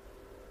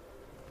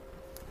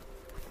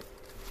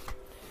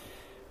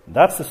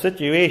 That's the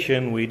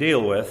situation we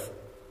deal with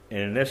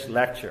in this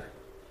lecture.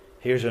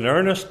 Here's an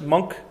earnest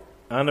monk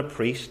and a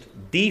priest,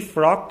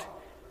 defrocked,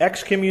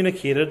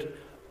 excommunicated,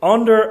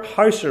 under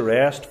house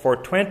arrest for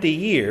 20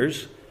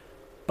 years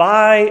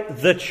by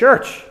the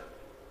church.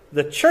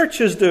 The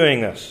church is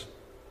doing this.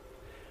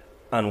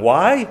 And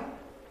why?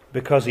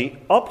 Because he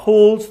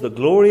upholds the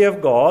glory of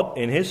God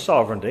in His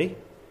sovereignty,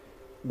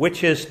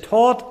 which is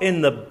taught in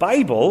the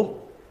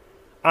Bible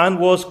and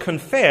was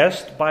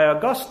confessed by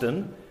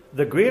Augustine,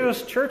 the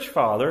greatest church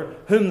father,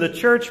 whom the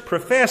church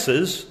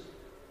professes,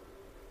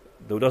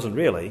 though doesn't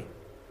really,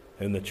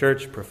 whom the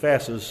church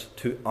professes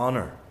to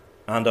honour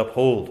and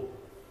uphold.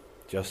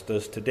 Just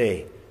as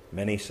today,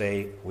 many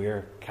say,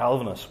 we're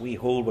Calvinists, we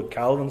hold what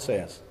Calvin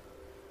says.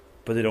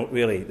 But they don't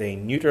really. They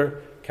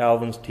neuter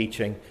Calvin's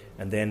teaching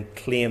and then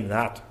claim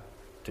that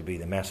to be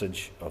the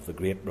message of the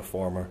great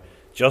reformer,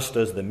 just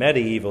as the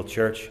medieval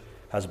church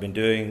has been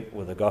doing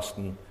with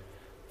Augustine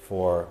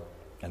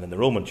and in the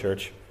Roman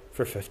church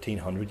for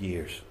 1500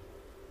 years.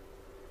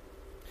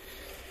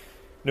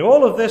 Now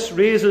all of this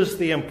raises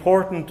the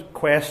important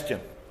question,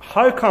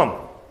 how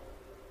come,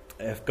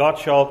 if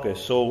Gottschalk is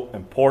so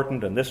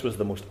important, and this was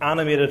the most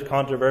animated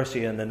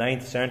controversy in the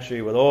 9th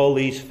century with all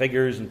these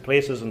figures and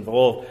places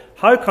involved,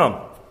 how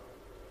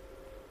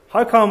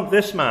come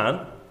this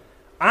man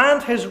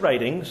and his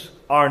writings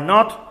are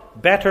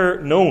not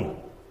better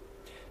known?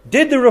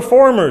 Did the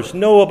reformers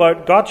know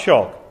about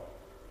Gottschalk?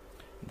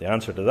 The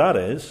answer to that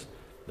is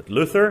that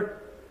Luther,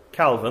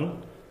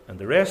 Calvin, and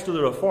the rest of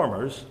the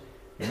reformers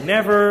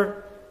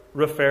never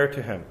refer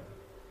to him,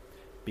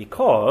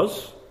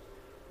 because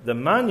the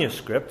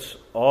manuscripts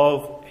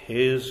of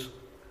his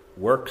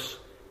works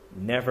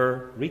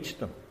never reached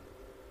them.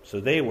 So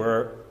they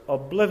were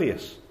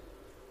oblivious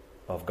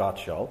of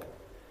Gottschalk,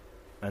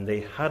 and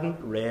they hadn't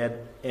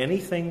read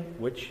anything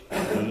which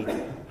he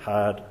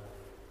had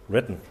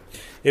written.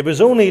 It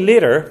was only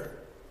later,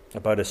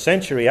 about a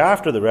century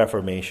after the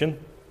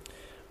Reformation,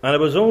 and it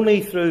was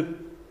only through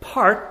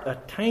a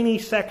tiny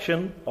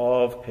section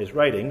of his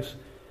writings,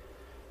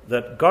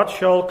 that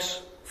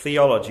Gottschalk's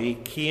theology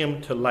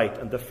came to light.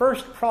 And the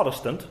first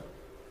Protestant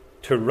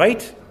to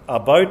write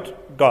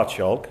about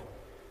Gottschalk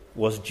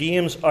was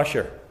James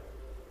Ussher,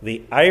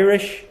 the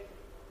Irish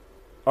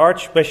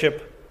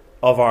Archbishop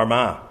of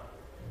Armagh,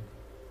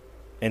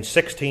 in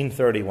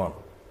 1631.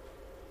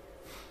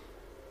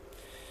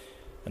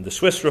 And the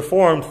Swiss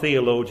Reformed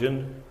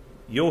theologian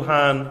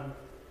Johann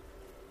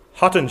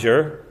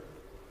Hottinger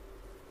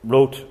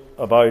wrote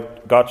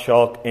about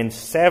Gottschalk in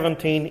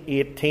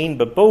 1718,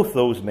 but both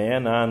those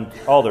men and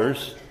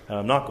others,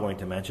 I'm not going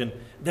to mention,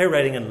 they're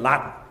writing in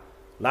Latin.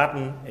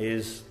 Latin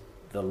is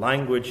the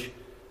language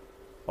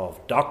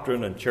of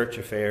doctrine and church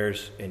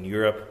affairs in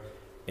Europe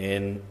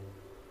in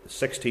the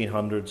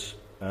 1600s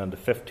and the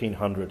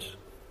 1500s,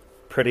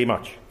 pretty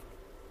much,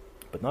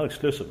 but not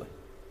exclusively.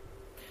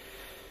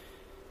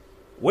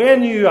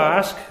 When you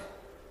ask,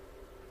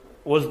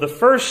 was the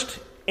first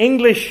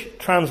English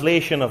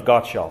translation of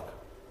Gottschalk,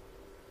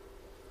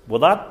 well,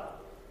 that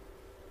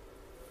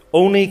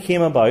only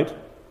came about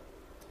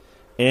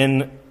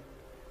in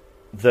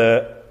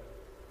the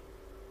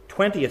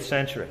 20th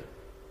century.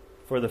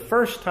 For the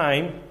first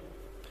time,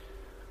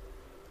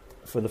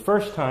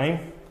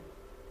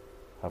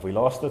 have we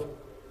lost it?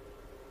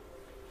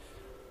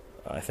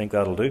 I think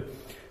that'll do.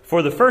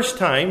 For the first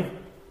time,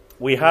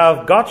 we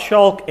have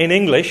Gottschalk in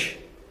English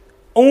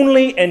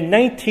only in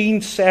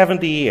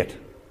 1978.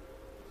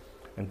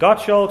 And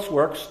Gottschalk's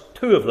works,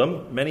 two of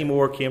them, many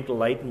more came to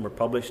light and were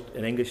published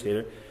in English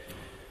later,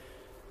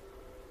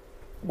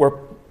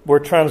 were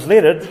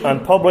translated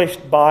and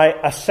published by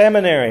a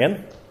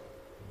seminarian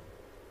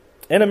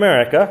in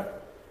America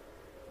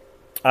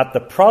at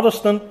the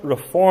Protestant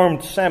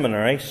Reformed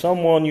Seminary,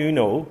 someone you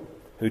know,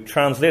 who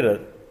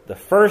translated the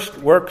first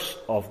works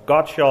of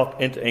Gottschalk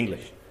into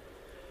English.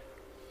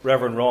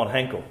 Reverend Ron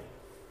Henkel,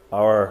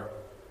 our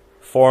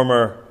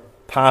former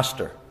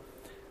pastor.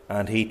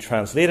 And he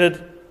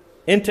translated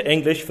into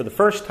English for the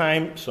first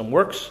time some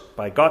works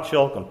by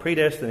Gottschalk on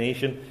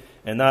predestination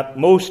in that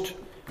most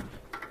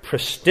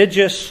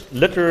prestigious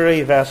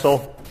literary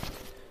vessel,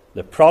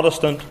 the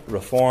Protestant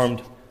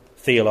Reformed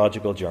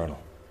Theological Journal.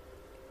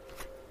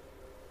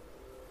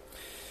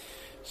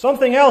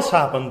 Something else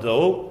happened,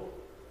 though,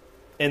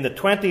 in the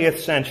 20th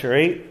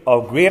century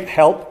of great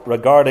help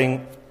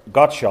regarding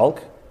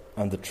Gottschalk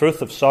and the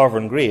truth of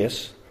sovereign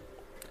grace.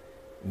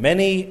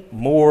 Many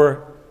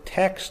more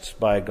texts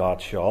by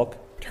Gottschalk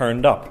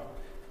turned up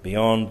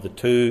beyond the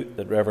two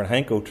that Reverend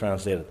Henko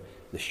translated,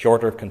 the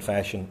shorter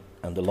confession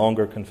and the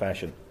longer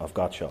confession of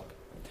Gottschalk.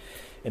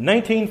 In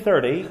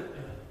 1930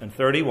 and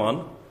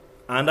 31,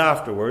 and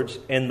afterwards,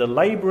 in the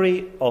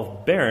library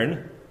of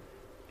Bern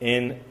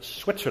in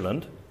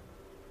Switzerland,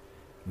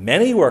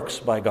 many works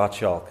by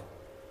Gottschalk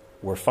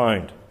were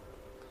found,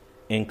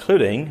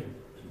 including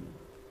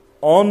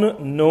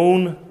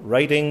unknown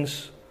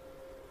writings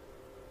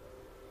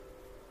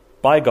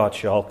by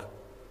Gottschalk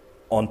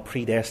on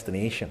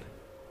predestination.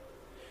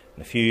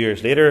 And a few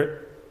years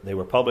later, they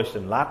were published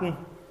in Latin,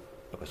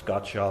 because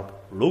Gottschalk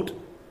wrote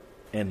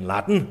in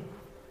Latin.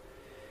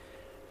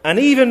 And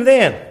even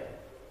then,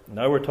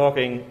 now we're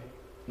talking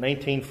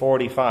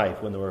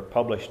 1945, when they were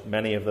published,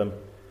 many of them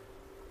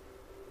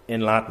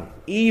in Latin.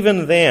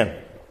 Even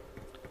then,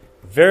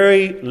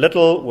 very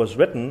little was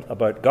written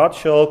about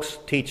Gottschalk's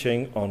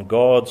teaching on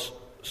God's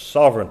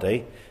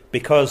sovereignty,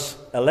 because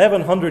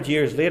 1100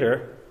 years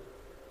later,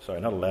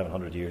 not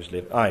 1100 years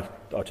later,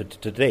 to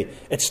today,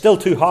 it's still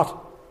too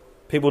hot.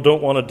 People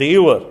don't want to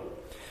deal with it.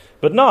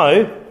 But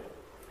now,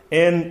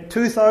 in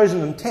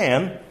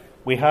 2010,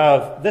 we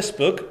have this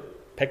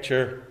book,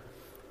 picture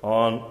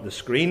on the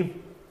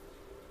screen,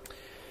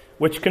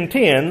 which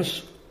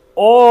contains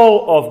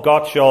all of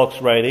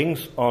Gottschalk's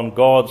writings on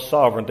God's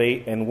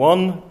sovereignty in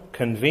one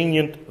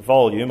convenient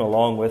volume,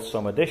 along with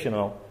some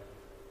additional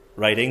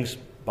writings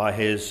by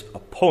his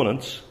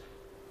opponents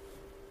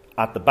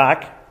at the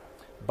back,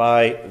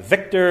 by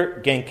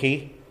Victor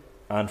Genke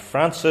and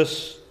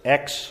Francis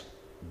X.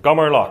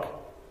 Gummerlock.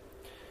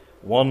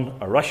 One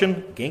a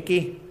Russian,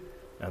 Genke,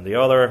 and the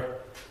other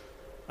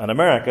an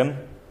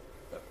American,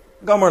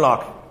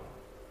 Gummerlock.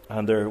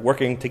 And they're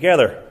working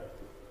together.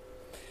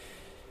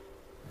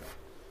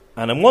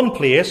 And in one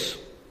place,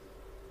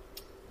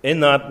 in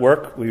that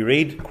work, we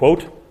read,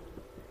 quote,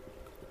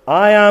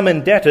 "I am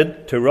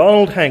indebted to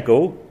Ronald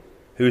Henko,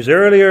 whose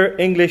earlier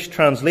English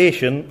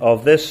translation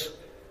of this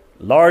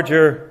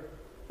larger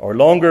or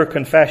longer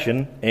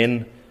confession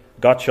in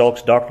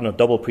Gottschalk's Doctrine of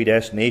Double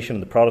Predestination in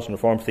the Protestant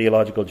Reformed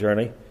Theological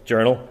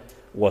Journal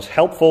was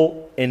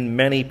helpful in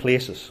many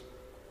places."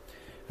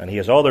 And he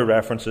has other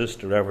references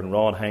to Reverend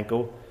Ron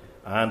Henko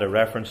and a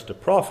reference to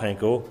Prof.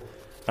 Henko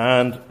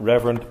and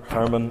Reverend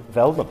Herman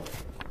Veldman.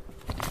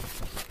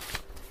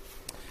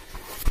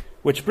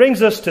 Which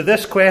brings us to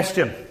this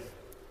question,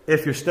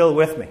 if you're still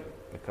with me,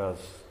 because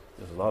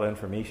there's a lot of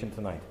information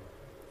tonight.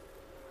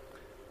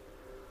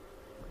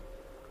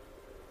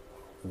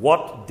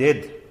 What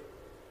did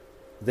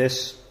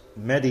this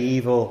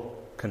medieval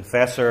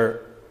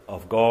confessor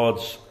of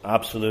God's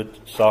absolute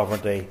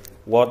sovereignty,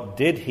 what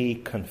did he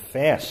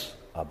confess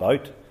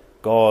about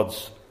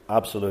God's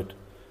absolute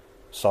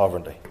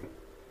sovereignty?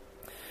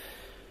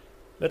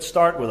 Let's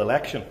start with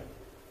election.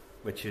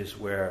 which is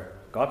where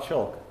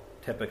Gottschalk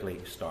typically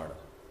started.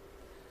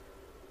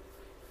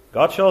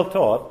 Gottschalk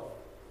taught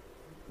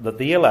that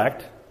the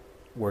elect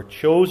were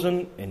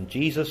chosen in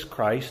Jesus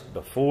Christ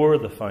before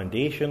the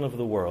foundation of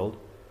the world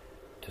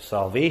to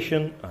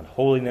salvation and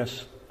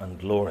holiness and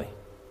glory.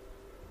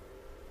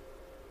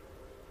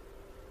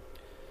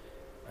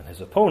 And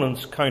his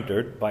opponents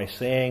countered by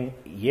saying,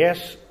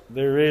 yes,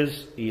 there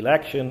is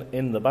election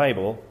in the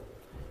Bible,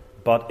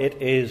 but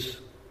it is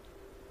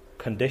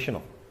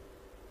conditional.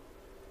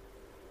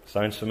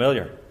 Sounds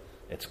familiar?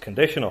 It's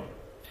conditional.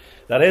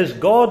 That is,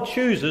 God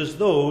chooses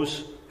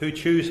those who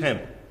choose Him.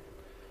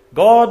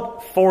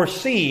 God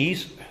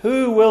foresees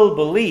who will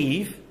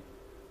believe,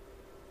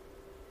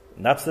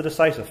 and that's the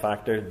decisive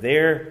factor,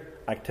 their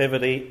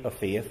activity of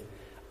faith,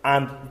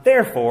 and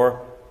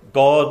therefore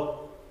God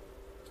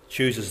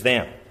chooses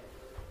them.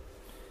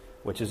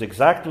 Which is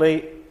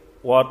exactly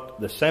what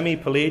the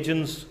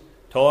semi-Pelagians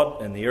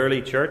taught in the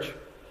early church,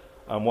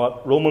 and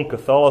what Roman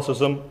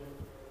Catholicism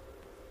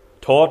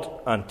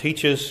taught and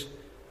teaches,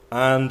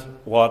 and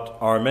what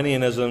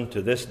Arminianism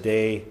to this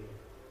day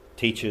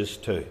teaches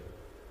too.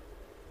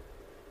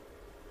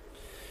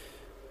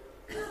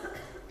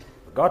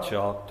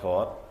 Gottschalk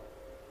taught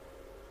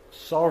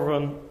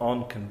sovereign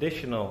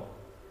unconditional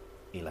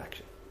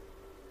election.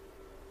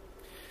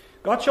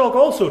 Gottschalk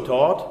also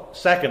taught,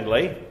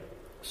 secondly,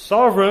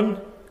 sovereign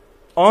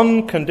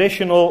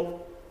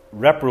unconditional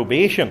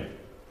reprobation.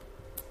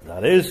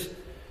 That is,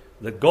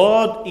 that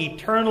God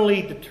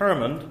eternally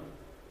determined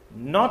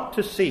not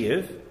to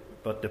save,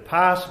 but to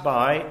pass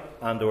by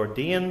and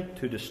ordain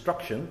to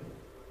destruction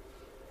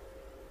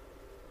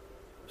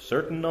a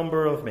certain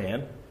number of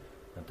men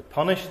and to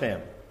punish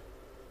them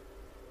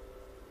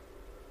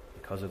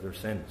because of their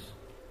sins.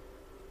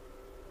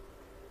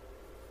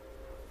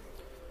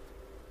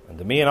 And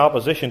the main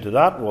opposition to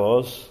that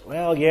was,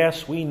 well,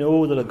 yes, we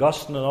know that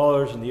Augustine and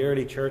others in the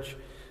early church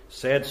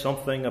said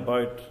something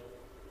about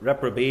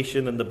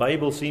reprobation, and the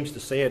Bible seems to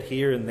say it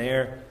here and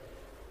there.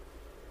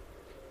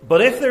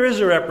 But if there is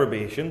a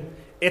reprobation,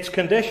 it's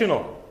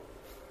conditional.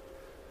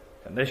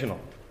 Conditional.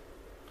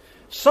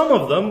 Some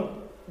of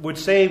them would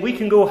say, we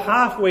can go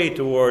halfway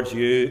towards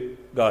you,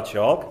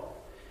 Gottschalk.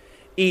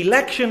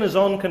 Election is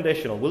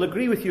unconditional. We'll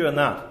agree with you on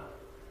that.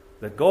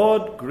 That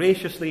God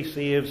graciously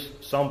saves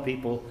some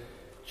people,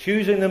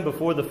 choosing them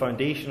before the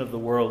foundation of the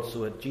world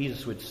so that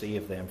Jesus would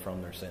save them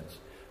from their sins.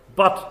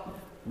 But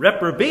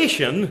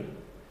reprobation's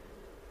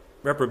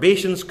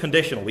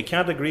conditional. We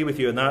can't agree with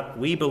you on that.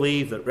 We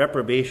believe that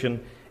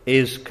reprobation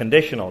is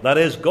conditional. That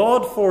is,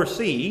 God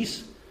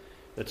foresees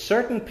that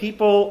certain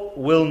people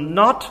will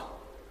not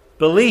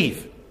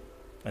believe.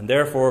 And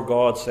therefore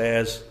God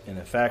says, in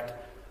effect,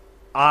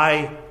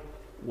 I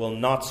will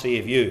not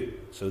save you.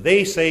 So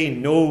they say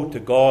no to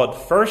God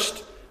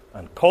first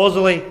and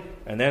causally,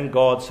 and then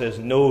God says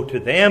no to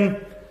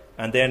them,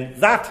 and then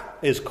that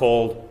is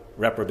called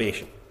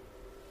reprobation.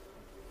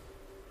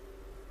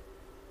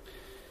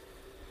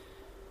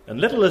 And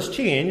little has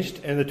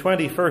changed in the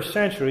 21st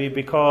century,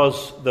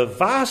 because the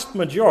vast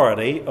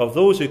majority of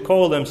those who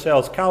call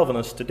themselves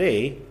Calvinists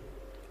today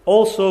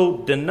also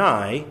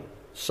deny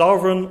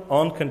sovereign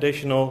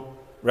unconditional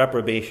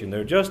reprobation.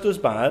 They're just as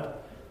bad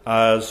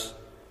as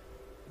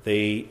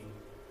the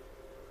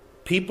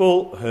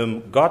people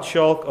whom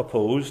Gottschalk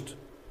opposed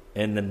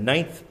in the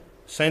 9th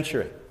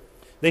century.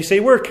 They say,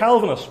 we're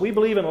Calvinists, we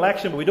believe in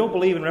election, but we don't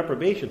believe in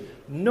reprobation.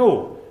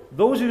 No,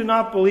 those who do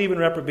not believe in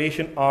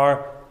reprobation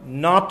are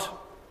not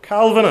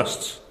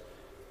Calvinists.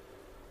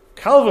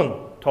 Calvin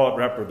taught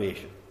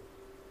reprobation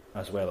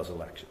as well as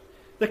election.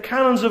 The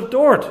canons of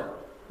Dort,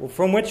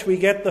 from which we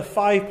get the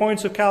 5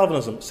 points of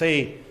Calvinism,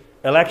 say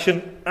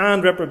election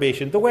and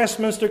reprobation. The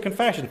Westminster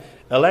Confession,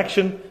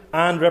 election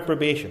and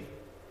reprobation.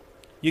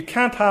 You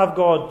can't have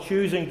God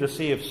choosing to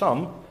save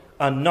some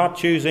and not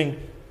choosing,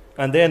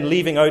 and then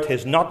leaving out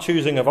his not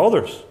choosing of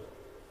others.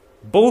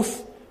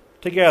 Both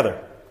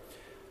together.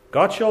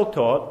 Gottschalk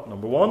taught,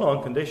 number one,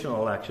 unconditional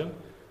election.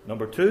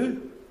 Number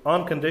two,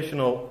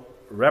 unconditional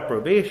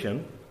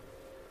reprobation.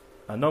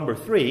 And number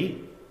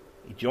three,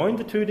 he joined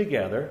the two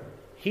together.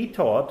 He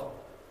taught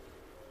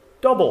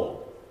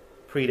double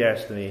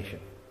predestination.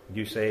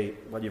 You say,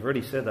 well, you've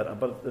already said that,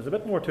 but there's a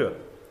bit more to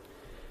it.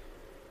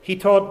 He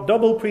taught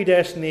double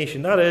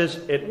predestination. That is,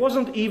 it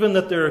wasn't even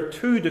that there are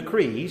two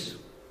decrees.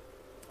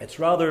 It's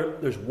rather,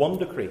 there's one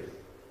decree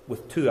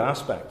with two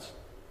aspects.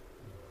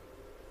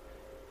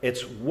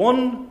 It's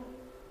one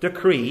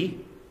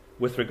decree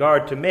with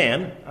regard to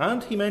men,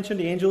 and he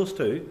mentioned angels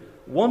too.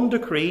 One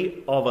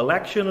decree of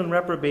election and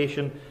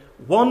reprobation.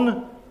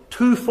 One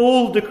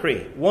twofold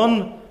decree.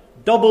 One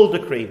double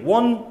decree.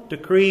 One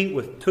decree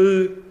with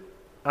two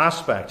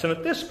aspects. And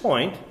at this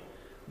point,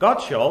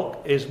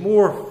 Gottschalk is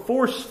more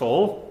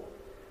forceful,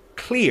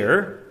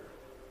 clear,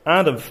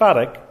 and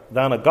emphatic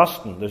than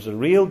Augustine. There's a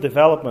real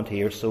development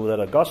here, so that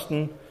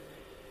Augustine's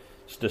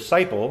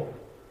disciple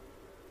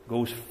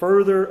goes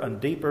further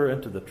and deeper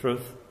into the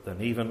truth than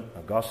even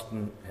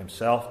Augustine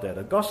himself did.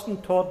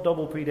 Augustine taught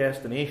double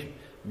predestination.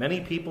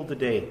 Many people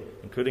today,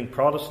 including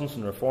Protestants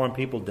and Reformed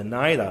people,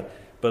 deny that.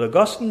 But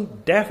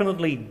Augustine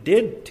definitely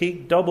did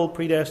take double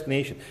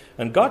predestination.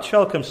 And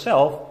Gottschalk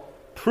himself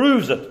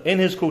proves it in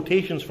his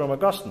quotations from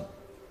Augustine.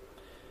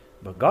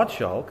 But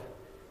Gottschalk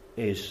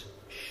is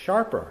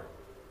sharper,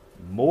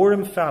 more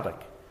emphatic,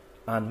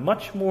 and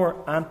much more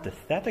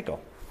antithetical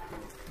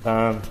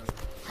than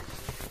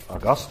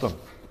Augustine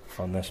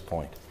on this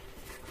point.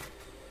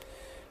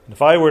 And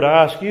if I were to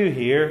ask you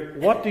here,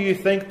 what do you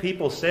think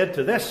people said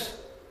to this?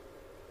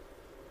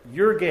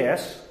 Your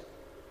guess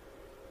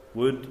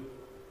would,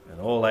 in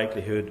all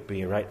likelihood,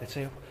 be right. They'd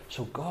say,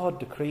 so God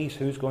decrees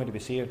who's going to be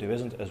saved, who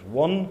isn't, as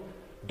one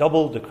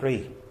double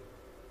decree.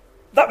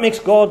 That makes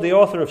God the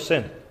author of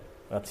sin.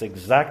 That's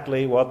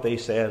exactly what they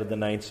said in the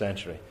 9th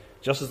century.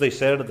 Just as they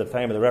said it at the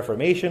time of the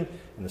Reformation,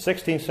 in the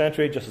 16th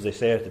century, just as they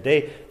say it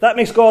today. That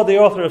makes God the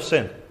author of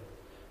sin.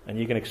 And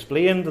you can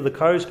explain till the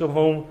cows come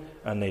home,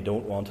 and they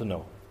don't want to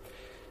know.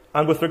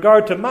 And with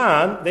regard to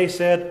man, they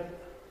said,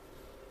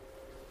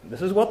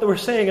 this is what they were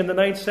saying in the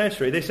 9th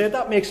century. They said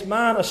that makes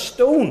man a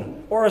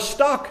stone or a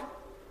stock.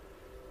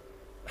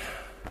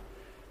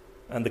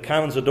 And the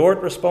canons of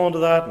Dort respond to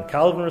that, and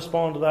Calvin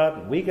respond to that,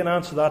 and we can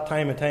answer that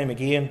time and time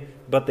again.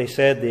 But they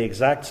said the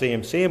exact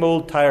same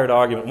old tired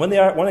argument. When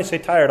I say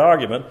tired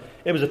argument,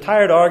 it was a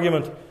tired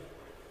argument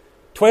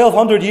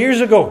 1,200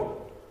 years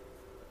ago.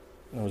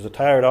 It was a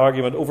tired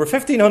argument over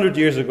 1,500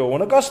 years ago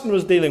when Augustine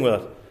was dealing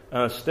with it.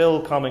 And it's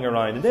still coming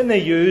around. And then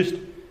they used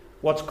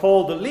what's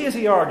called the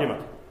lazy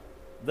argument.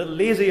 The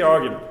lazy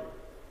argument.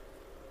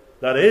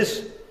 That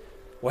is,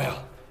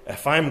 well,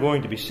 if I'm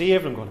going to be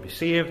saved, I'm going to be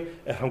saved.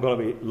 If I'm going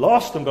to be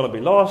lost, I'm going to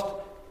be lost.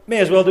 May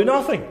as well do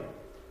nothing.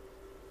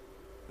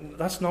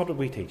 That's not what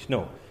we teach.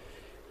 No.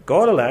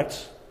 God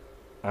elects,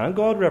 and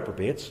God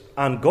reprobates,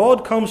 and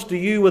God comes to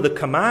you with a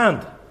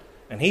command.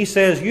 And He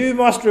says, you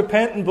must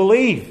repent and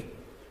believe.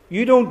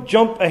 You don't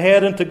jump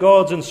ahead into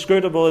God's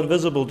inscrutable,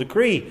 invisible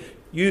decree.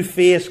 You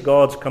face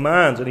God's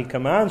commands, and He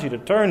commands you to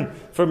turn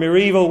from your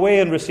evil way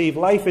and receive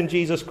life in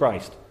Jesus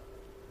Christ.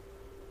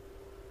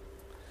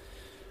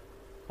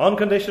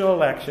 Unconditional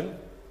election,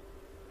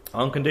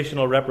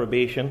 unconditional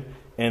reprobation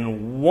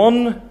in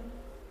one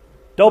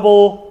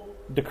double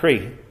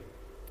decree,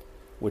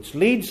 which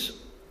leads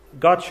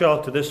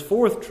Gottschalk to this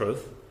fourth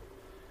truth.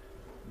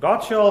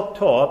 Gottschalk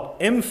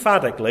taught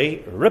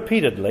emphatically,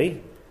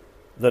 repeatedly,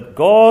 that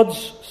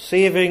God's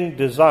saving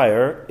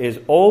desire is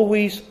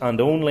always and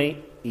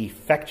only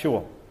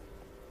effectual.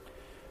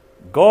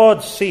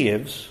 God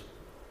saves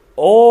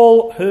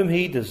all whom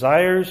He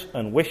desires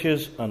and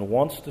wishes and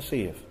wants to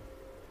save.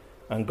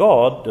 And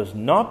God does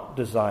not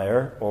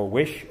desire or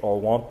wish or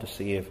want to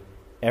save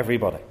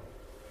everybody.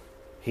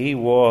 He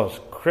was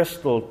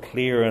crystal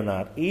clear in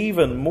that,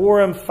 even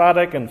more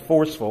emphatic and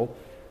forceful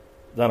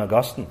than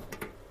Augustine.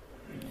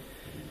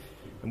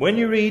 And when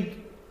you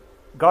read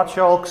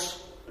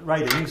Gottschalk's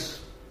writings,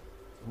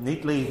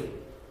 neatly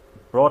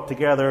brought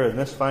together in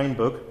this fine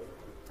book,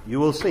 you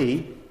will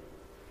see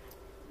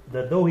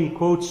that though he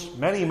quotes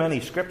many, many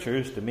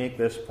scriptures to make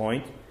this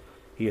point,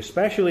 he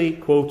especially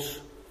quotes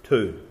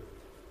two.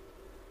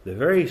 The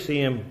very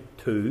same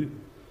two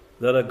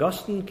that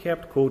Augustine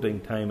kept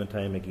quoting time and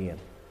time again.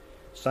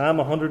 Psalm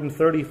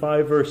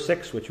 135 verse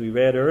 6, which we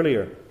read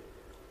earlier.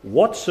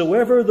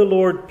 Whatsoever the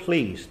Lord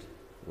pleased,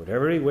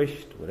 whatever He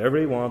wished, whatever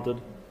He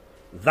wanted,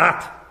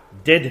 that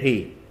did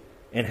He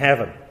in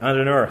heaven and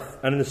in earth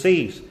and in the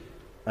seas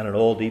and in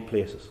all deep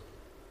places.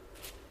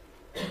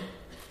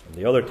 And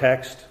the other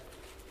text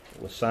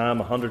was Psalm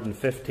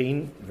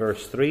 115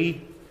 verse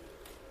 3.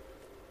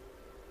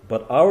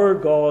 But our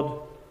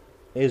God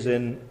is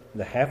in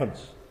the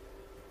heavens.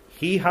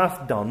 He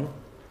hath done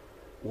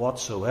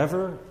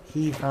whatsoever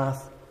He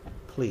hath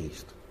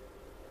pleased.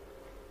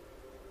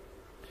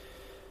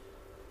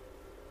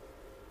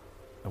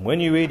 And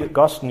when you read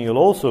Augustine, you'll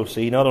also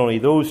see not only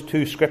those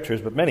two scriptures,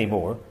 but many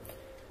more.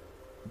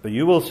 But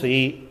you will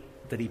see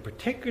that he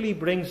particularly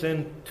brings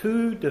in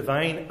two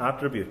divine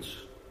attributes.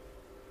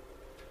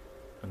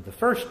 And the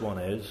first one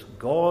is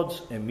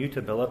God's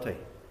immutability.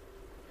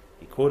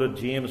 He quoted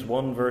James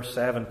 1 verse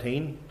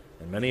 17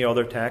 and many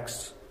other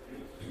texts,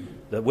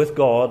 that with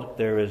God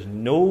there is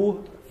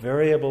no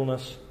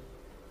variableness,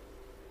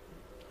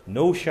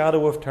 no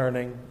shadow of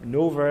turning,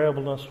 no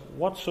variableness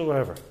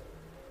whatsoever.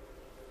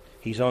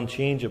 He's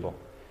unchangeable.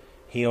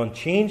 He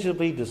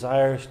unchangeably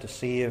desires to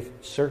save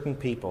certain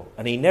people,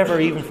 and He never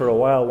even for a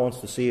while wants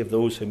to save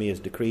those whom He has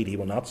decreed He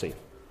will not save.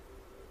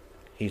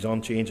 He's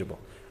unchangeable,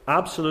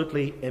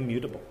 absolutely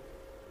immutable.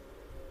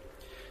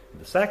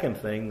 The second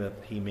thing that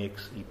he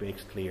makes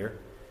clear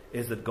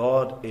is that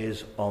God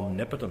is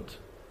omnipotent,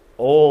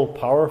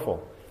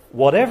 all-powerful.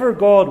 Whatever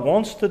God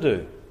wants to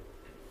do,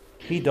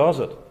 He does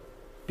it,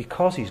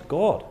 because He's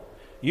God.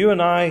 You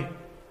and I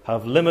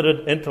have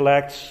limited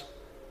intellects.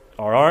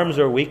 Our arms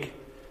are weak.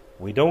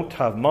 We don't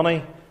have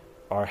money.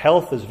 Our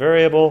health is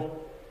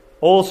variable.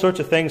 All sorts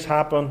of things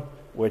happen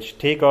which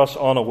take us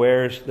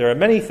unawares. There are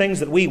many things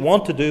that we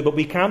want to do, but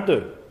we can't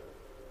do.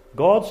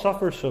 God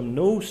suffers from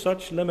no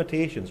such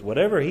limitations.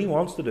 Whatever He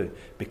wants to do,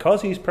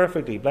 because He's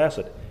perfectly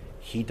blessed,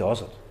 He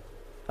does it.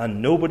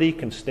 And nobody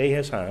can stay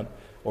His hand,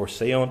 or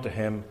say unto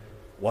him,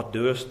 What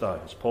doest thou?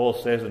 As Paul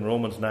says in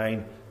Romans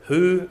 9,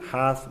 who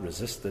hath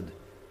resisted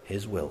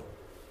his will?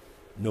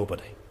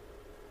 Nobody.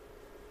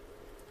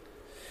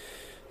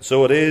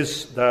 So it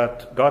is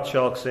that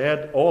Gottschalk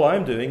said, all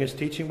I'm doing is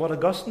teaching what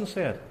Augustine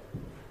said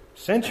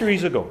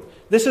centuries ago.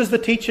 This is the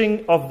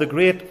teaching of the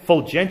great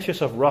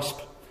Fulgentius of Rusp,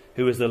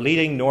 who was the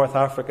leading North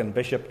African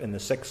bishop in the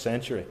 6th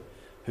century,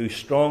 who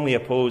strongly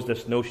opposed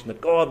this notion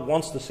that God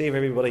wants to save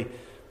everybody,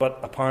 but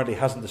apparently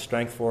hasn't the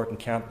strength for it and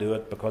can't do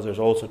it because there's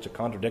all sorts of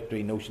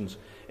contradictory notions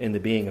in the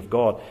being of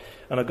God.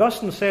 And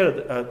Augustine said,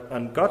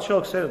 and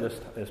Gottschalk said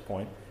at this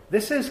point,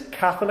 this is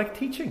Catholic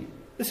teaching.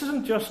 This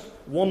isn't just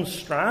one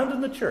strand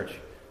in the church.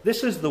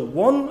 This is the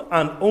one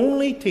and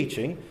only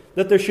teaching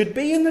that there should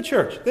be in the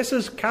church. This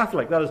is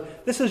Catholic. That is,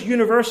 this is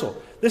universal.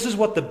 This is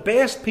what the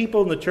best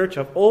people in the church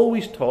have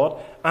always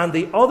taught, and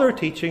the other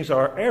teachings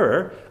are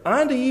error.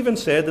 And he even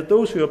said that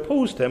those who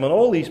opposed him on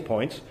all these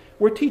points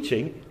were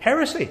teaching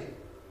heresy,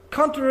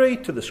 contrary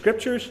to the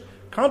Scriptures,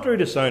 contrary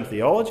to sound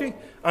theology,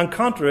 and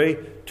contrary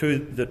to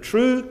the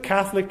true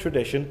Catholic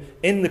tradition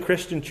in the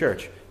Christian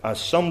church, as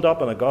summed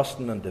up in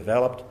Augustine and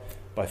developed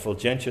by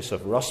Fulgentius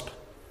of Rusp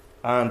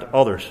and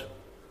others.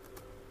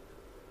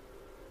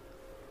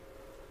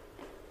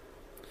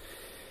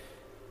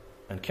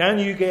 And can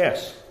you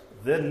guess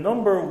the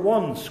number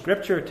one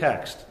scripture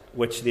text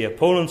which the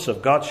opponents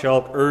of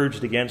Gottschalk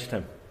urged against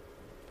him?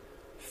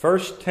 1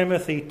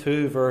 Timothy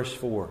 2 verse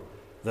 4,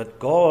 that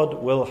God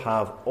will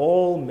have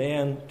all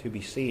men to be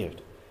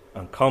saved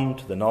and come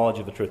to the knowledge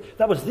of the truth.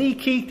 That was the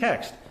key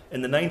text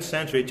in the 9th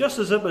century, just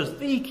as it was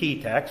the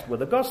key text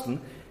with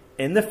Augustine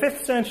in the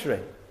 5th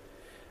century.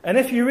 And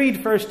if you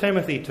read 1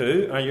 Timothy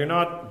 2 and you're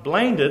not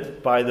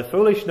blinded by the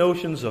foolish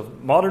notions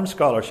of modern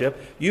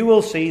scholarship, you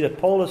will see that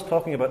Paul is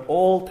talking about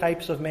all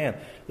types of men.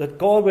 That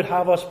God would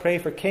have us pray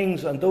for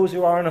kings and those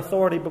who are in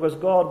authority, because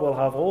God will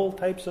have all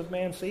types of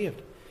men saved.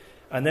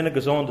 And then it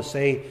goes on to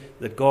say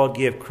that God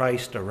gave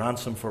Christ a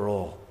ransom for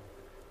all.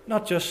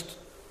 Not just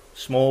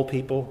small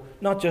people,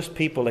 not just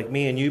people like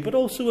me and you, but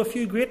also a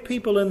few great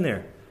people in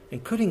there,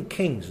 including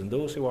kings and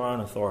those who are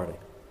in authority.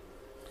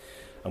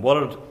 And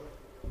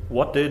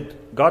what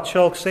did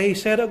Gottschalk say? He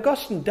said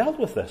Augustine dealt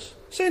with this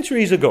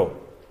centuries ago.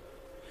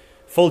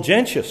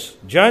 Fulgentius,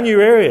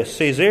 Januarius,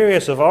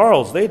 Caesarius of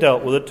Arles, they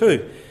dealt with it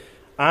too.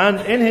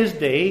 And in his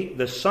day,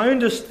 the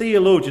soundest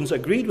theologians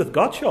agreed with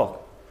Gottschalk.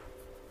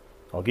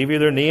 I'll give you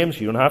their names,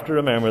 you don't have to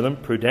remember them.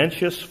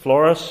 Prudentius,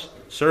 Florus,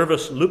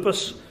 Servus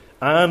Lupus,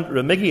 and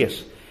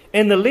Remigius.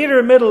 In the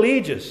later Middle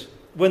Ages,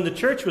 when the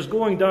church was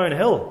going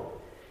downhill,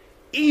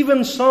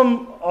 even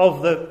some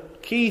of the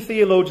key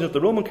theologians of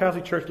the Roman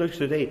Catholic Church looks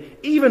today,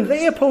 even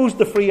they opposed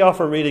the free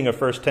offer reading of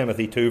 1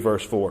 Timothy 2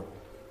 verse 4.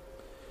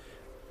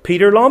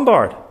 Peter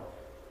Lombard,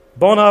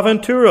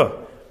 Bonaventura,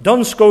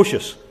 Duns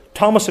Scotius,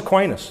 Thomas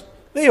Aquinas,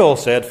 they all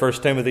said 1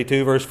 Timothy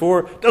 2 verse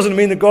 4 doesn't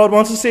mean that God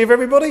wants to save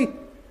everybody.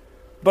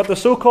 But the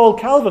so-called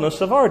Calvinists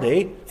of our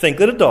day think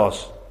that it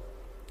does.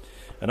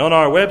 And on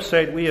our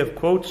website we have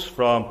quotes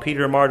from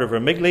Peter Martyr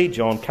Vermigli,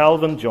 John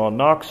Calvin, John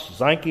Knox,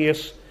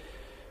 Zanchius,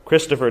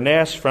 Christopher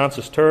Ness,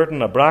 Francis Turton,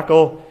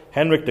 Abrakel,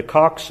 Henrik de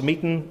Cox,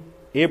 Meaton,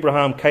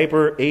 Abraham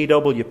Kuyper,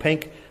 A.W.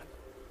 Pink,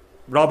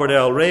 Robert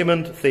L.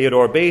 Raymond,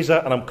 Theodore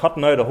Beza, and I'm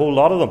cutting out a whole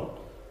lot of them.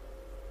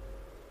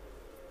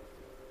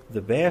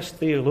 The best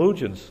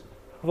theologians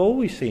have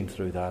always seen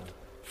through that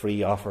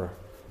free offer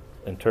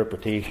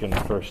interpretation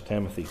of 1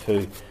 Timothy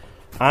 2.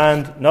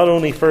 And not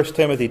only 1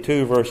 Timothy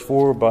 2 verse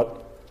 4,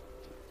 but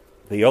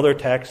the other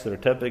texts that are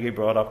typically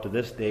brought up to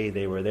this day,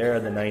 they were there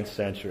in the 9th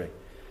century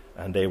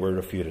and they were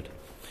refuted.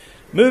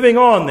 Moving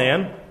on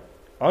then,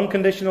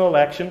 unconditional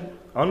election,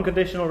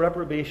 unconditional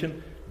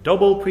reprobation,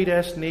 double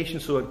predestination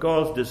so that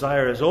God's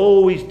desire is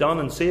always done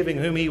in saving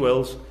whom he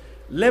wills,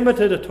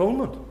 limited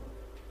atonement.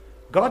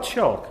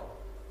 Gottschalk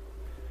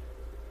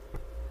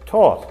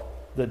taught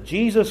that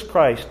Jesus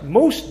Christ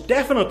most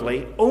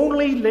definitely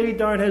only laid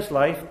down his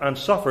life and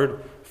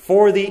suffered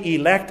for the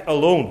elect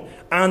alone,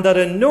 and that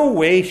in no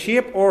way,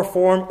 shape or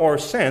form or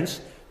sense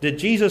did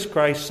Jesus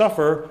Christ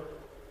suffer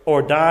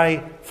or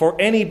die for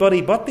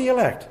anybody but the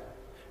elect.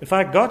 In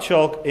fact,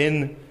 Gottschalk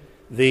in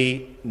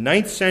the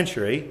 9th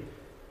century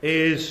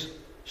is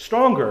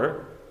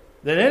stronger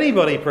than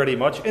anybody pretty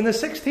much in the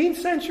 16th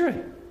century.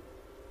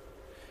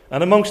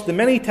 And amongst the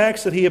many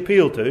texts that he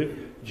appealed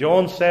to,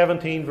 John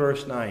 17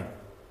 verse 9.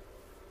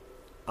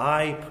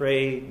 I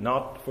pray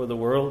not for the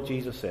world,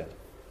 Jesus said,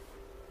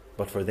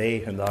 but for they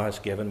whom thou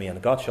hast given me.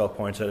 And Gottschalk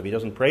points out if he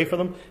doesn't pray for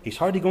them, he's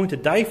hardly going to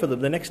die for them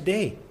the next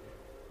day.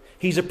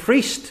 He's a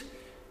priest.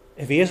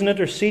 If he isn't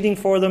interceding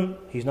for them,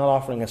 he's not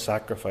offering a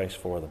sacrifice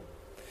for them.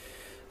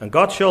 And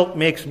Gottschalk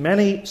makes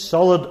many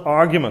solid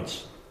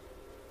arguments.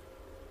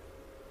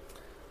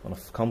 I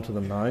want to come to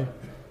them now.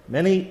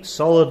 Many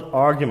solid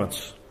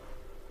arguments.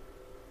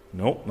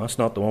 No, that's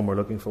not the one we're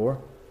looking for.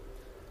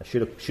 I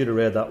should have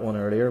read that one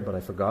earlier, but I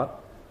forgot.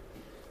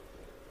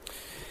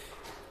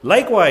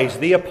 Likewise,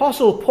 the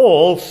Apostle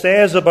Paul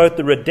says about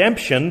the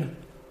redemption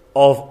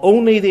of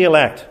only the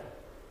elect.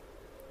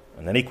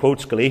 And then he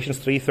quotes Galatians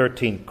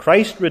 3:13.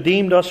 Christ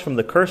redeemed us from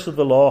the curse of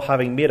the law,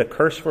 having made a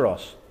curse for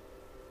us.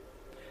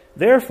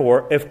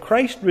 Therefore, if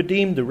Christ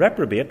redeemed the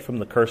reprobate from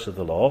the curse of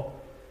the law,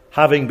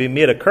 having been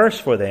made a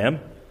curse for them,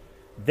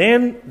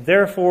 then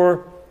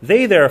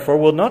they therefore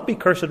will not be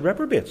cursed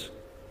reprobates,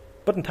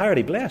 but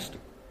entirely blessed.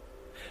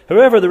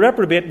 However, the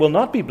reprobate will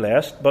not be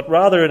blessed, but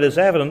rather it is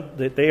evident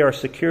that they are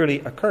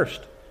securely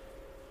accursed.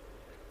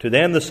 To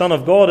them the Son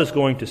of God is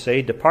going to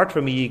say, Depart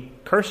from me, ye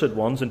cursed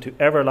ones, into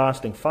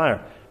everlasting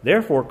fire.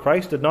 Therefore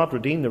Christ did not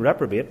redeem the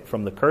reprobate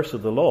from the curse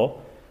of the law,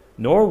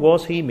 nor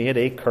was he made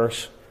a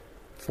curse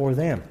for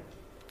them.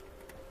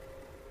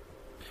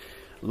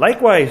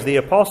 Likewise, the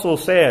apostle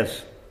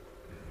says,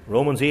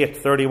 Romans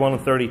 8:31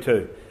 and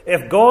 32,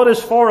 If God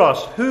is for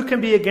us, who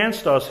can be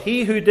against us?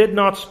 He who did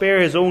not spare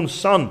his own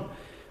Son,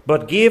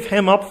 but gave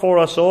him up for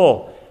us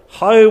all,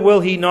 how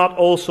will he not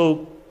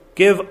also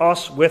give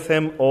us with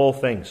him all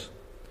things?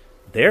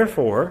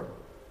 Therefore,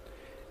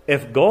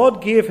 if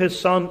God gave his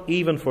Son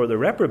even for the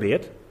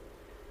reprobate,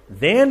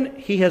 then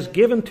he has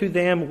given to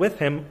them with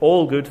him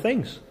all good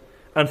things,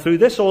 and through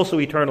this also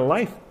eternal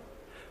life.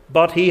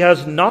 But he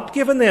has not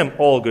given them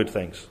all good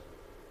things.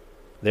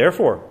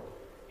 Therefore,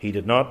 he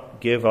did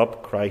not give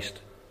up Christ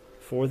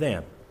for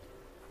them.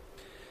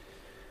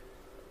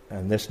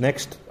 And this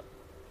next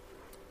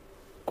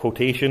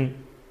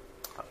quotation,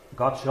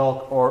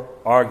 Gottschalk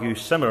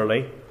argues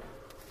similarly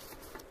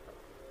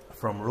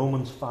from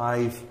Romans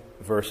 5,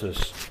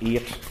 verses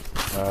 8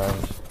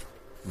 and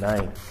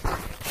 9.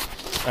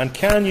 And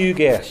can you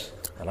guess,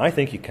 and I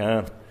think you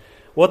can,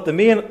 what the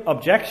main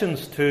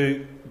objections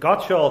to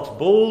Gottschalk's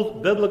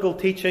bold biblical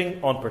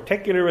teaching on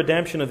particular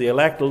redemption of the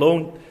elect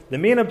alone, the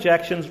main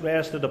objections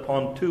rested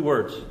upon two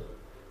words.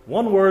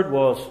 One word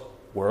was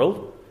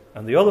world,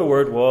 and the other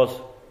word was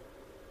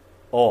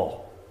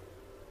all.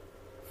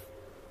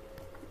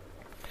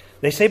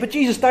 They say, but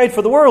Jesus died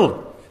for the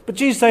world. But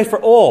Jesus died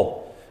for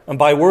all. And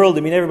by world,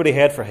 they mean everybody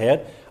head for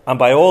head. And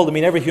by all, they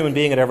mean every human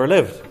being that ever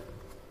lived.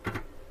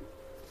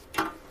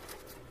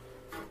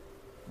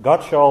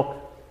 Gottschalk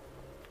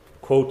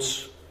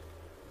quotes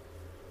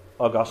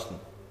Augustine,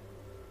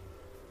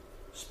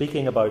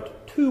 speaking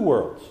about two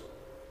worlds.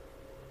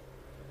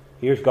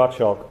 Here's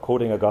Gottschalk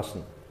quoting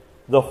Augustine.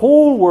 The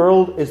whole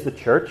world is the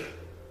church.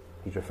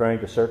 He's referring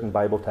to certain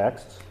Bible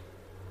texts.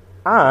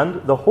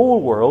 And the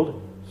whole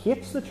world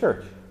hates the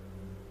church,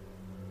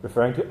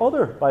 referring to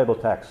other Bible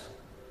texts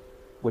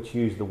which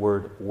use the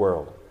word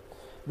world.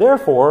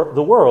 Therefore,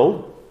 the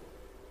world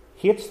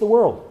hates the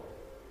world.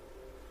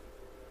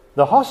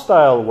 The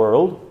hostile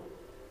world,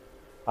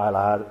 I'll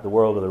add the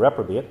world of the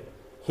reprobate,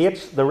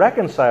 hates the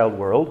reconciled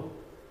world,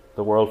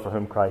 the world for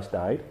whom Christ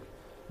died.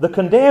 The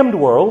condemned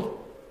world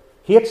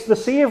hates the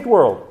saved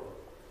world.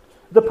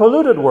 The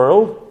polluted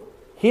world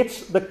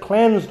hates the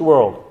cleansed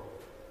world.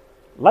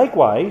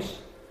 Likewise,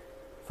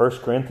 1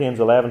 Corinthians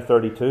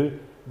 11:32,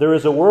 there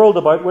is a world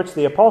about which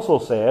the apostle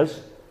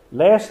says,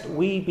 lest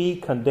we be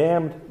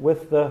condemned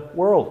with the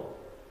world.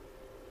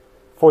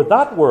 For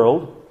that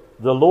world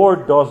the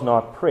Lord does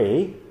not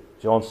pray,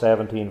 John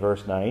 17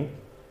 verse 9,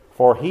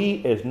 for he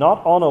is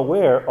not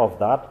unaware of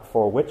that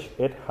for which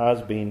it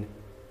has been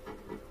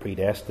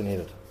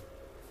predestinated.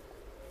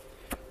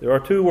 There are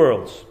two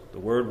worlds. The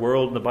word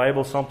world in the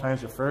Bible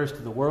sometimes refers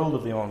to the world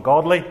of the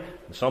ungodly,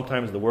 and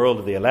sometimes the world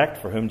of the elect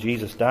for whom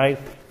Jesus died,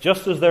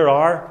 just as there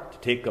are, to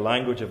take the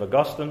language of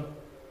Augustine,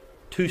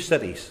 two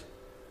cities,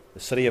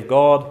 the city of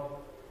God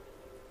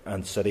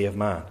and the city of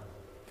man.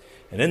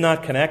 And in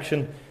that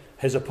connection,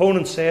 his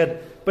opponent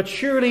said, but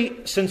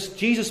surely since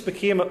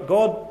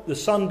God the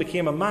Son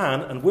became a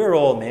man and we're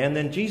all men,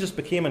 then Jesus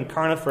became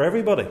incarnate for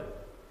everybody.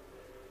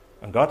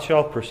 And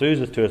Gottschalk pursues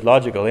it to his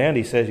logical end.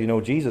 He says,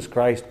 Jesus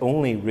Christ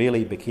only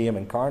really became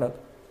incarnate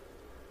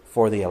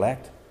for the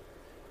elect.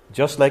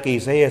 Just like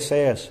Isaiah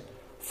says,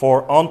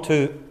 for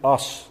unto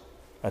us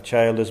a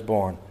child is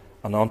born,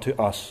 and unto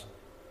us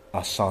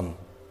a son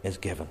is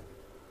given.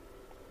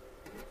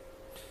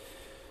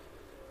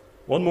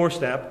 One more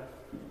step.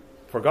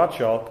 For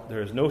Gottschalk,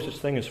 there is no such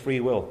thing as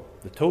free will.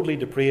 The totally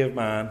depraved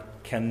man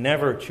can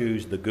never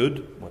choose the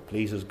good, what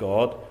pleases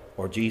God,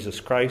 or Jesus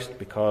Christ,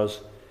 because,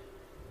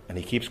 and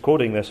he keeps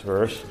quoting this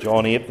verse,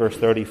 John 8 verse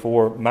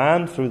 34,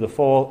 man through the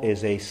fall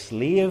is a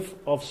slave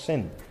of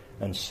sin,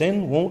 and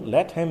sin won't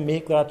let him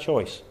make that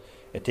choice.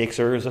 It takes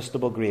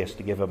irresistible grace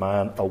to give a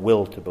man a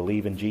will to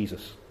believe in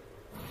Jesus.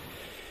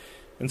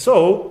 And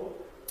so,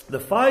 the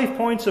 5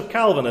 points of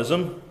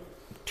Calvinism,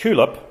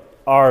 TULIP,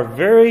 are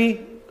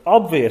very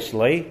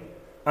obviously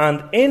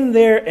and in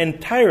their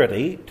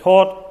entirety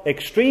taught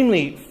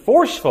extremely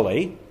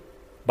forcefully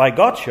by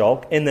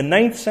Gottschalk in the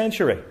 9th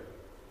century.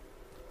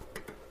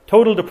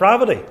 Total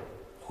depravity.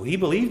 He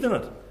believed in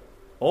it.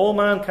 All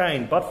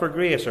mankind, but for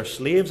grace, are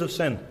slaves of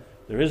sin.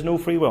 There is no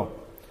free will.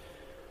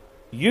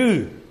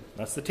 You,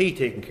 that's the T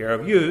taken care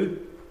of,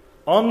 you,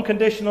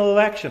 unconditional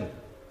election.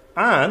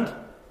 And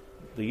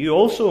the you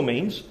also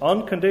means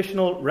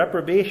unconditional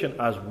reprobation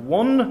as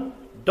one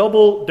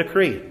double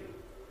decree.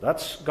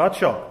 That's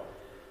Gottschalk.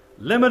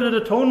 Limited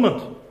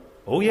atonement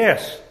Oh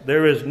yes,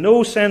 there is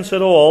no sense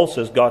at all,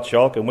 says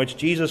Gottschalk, in which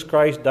Jesus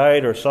Christ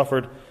died or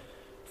suffered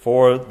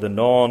for the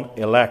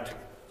non-elect.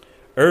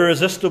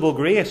 Irresistible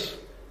grace,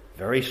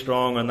 very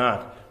strong on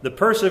that. The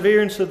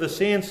perseverance of the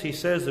saints, he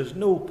says, there's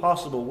no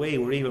possible way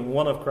where even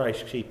one of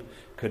Christ's sheep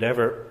could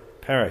ever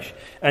perish.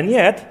 And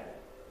yet,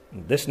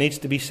 this needs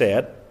to be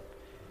said,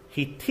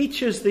 he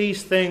teaches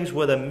these things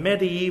with a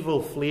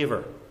medieval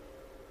flavour.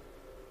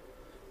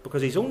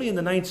 Because he's only in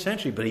the 9th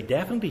century, but he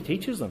definitely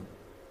teaches them.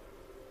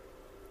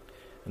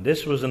 And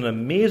this was an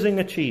amazing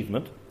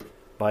achievement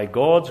by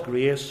God's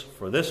grace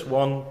for this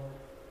one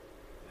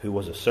who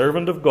was a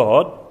servant of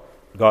God,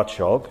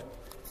 Gottschalk,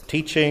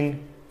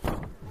 teaching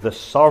the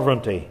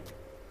sovereignty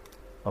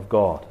of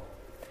God.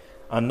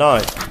 And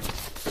now,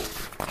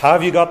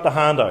 have you got the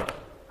handout?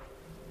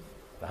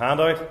 The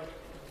handout?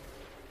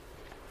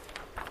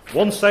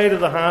 One side of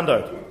the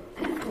handout,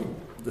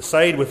 the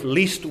side with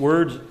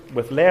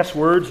less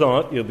words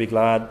on it, you'll be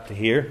glad to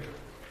hear.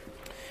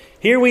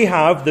 Here we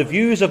have the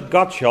views of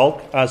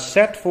Gottschalk as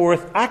set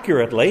forth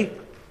accurately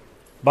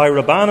by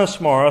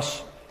Rabanus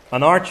Maurus,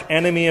 an arch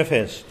enemy of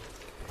his.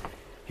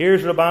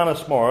 Here's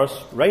Rabanus Maurus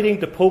writing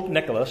to Pope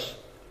Nicholas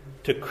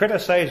to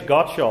criticize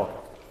Gottschalk.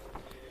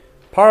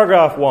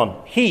 Paragraph 1.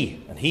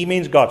 He, and he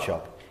means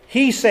Gottschalk,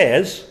 he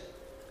says,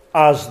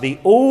 as the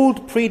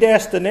old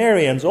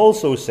predestinarians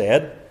also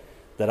said,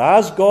 that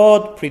as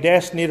God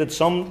predestinated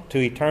some to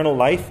eternal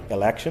life,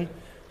 election,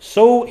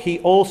 so he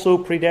also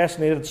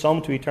predestinated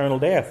some to eternal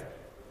death,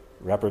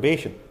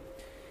 reprobation.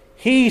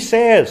 He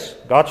says,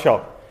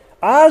 Gottschalk,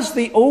 as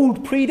the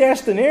old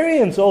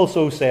predestinarians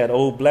also said,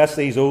 oh bless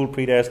these old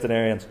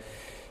predestinarians,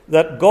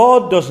 that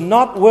God does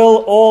not will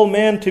all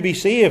men to be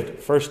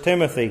saved, 1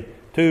 Timothy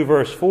 2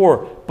 verse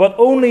 4, but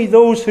only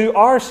those who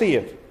are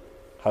saved.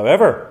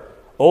 However,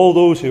 all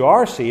those who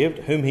are saved,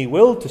 whom he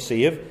willed to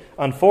save,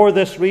 and for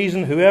this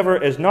reason whoever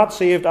is not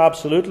saved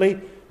absolutely,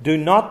 do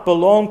not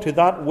belong to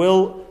that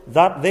will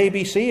that they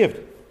be saved.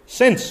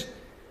 Since,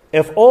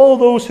 if all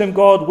those whom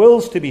God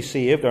wills to be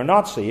saved are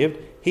not saved,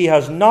 he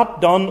has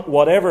not done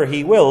whatever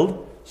he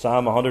willed,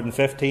 Psalm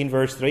 115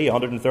 verse 3,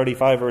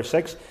 135 verse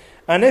 6,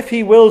 and if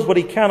he wills what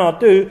he cannot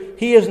do,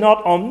 he is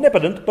not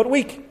omnipotent but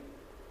weak.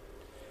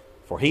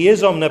 For he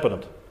is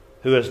omnipotent,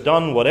 who has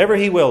done whatever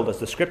he willed, as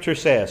the Scripture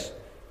says.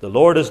 The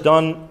Lord has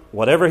done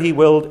whatever he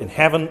willed in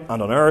heaven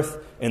and on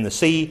earth, in the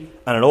sea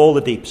and in all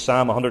the deeps.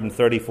 Psalm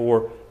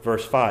 134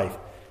 verse 5.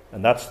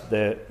 And that's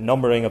the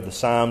numbering of the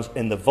Psalms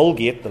in the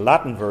Vulgate, the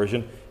Latin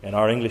version. In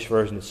our English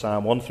version, it's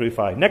Psalm 1 through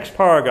 5. Next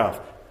paragraph.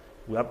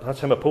 That's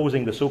him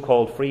opposing the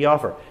so-called free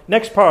offer.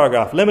 Next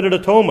paragraph, limited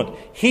atonement.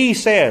 He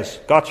says,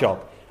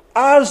 Gottschalk,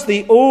 as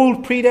the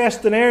old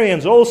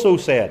predestinarians also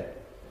said,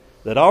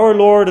 that our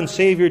Lord and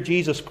Saviour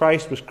Jesus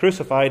Christ was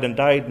crucified and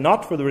died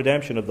not for the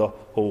redemption of the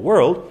whole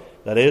world,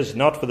 that is,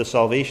 not for the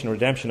salvation and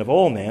redemption of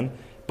all men,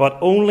 but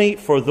only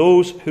for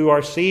those who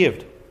are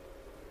saved.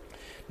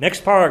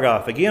 Next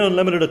paragraph, again on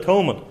limited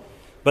atonement.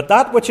 But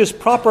that which is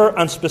proper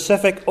and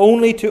specific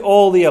only to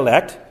all the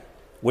elect,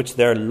 which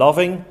their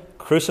loving,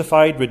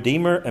 crucified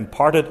Redeemer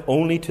imparted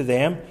only to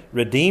them,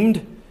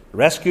 redeemed,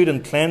 rescued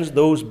and cleansed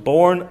those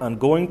born and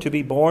going to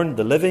be born,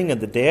 the living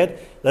and the dead,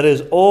 that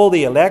is, all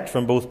the elect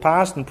from both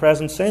past and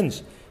present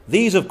sins.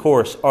 These, of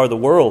course, are the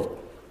world,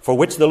 for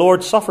which the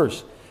Lord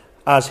suffers.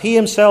 As he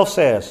himself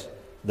says,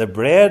 the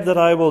bread that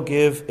I will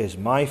give is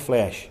my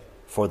flesh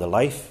for the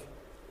life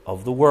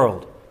of the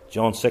world.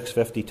 John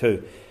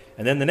 6:52.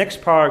 And then the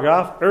next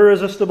paragraph,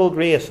 irresistible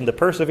grace and the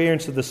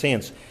perseverance of the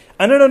saints.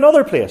 And in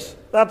another place,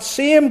 that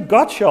same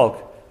Gottschalk,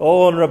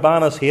 oh, and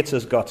Rabanus hates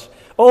his guts,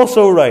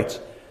 also writes,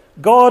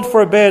 God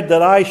forbid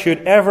that I should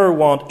ever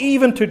want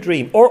even to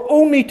dream, or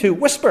only to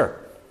whisper,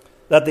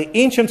 that the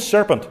ancient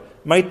serpent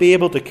might be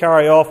able to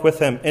carry off with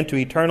him into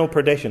eternal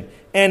perdition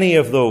any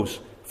of those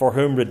for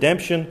whose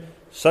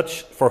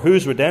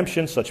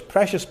redemption such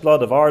precious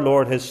blood of our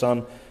Lord his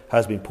Son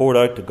has been poured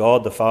out to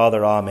God the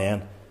Father.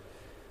 Amen.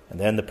 And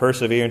then the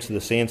perseverance of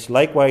the saints.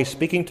 Likewise,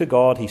 speaking to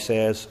God, he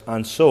says,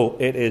 and so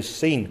it is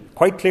seen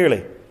quite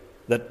clearly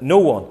that no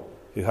one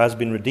who has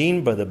been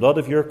redeemed by the blood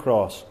of your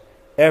cross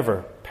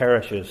ever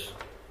perishes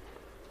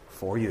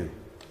for you.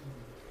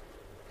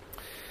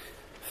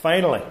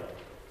 Finally,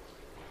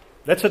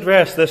 let's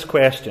address this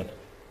question.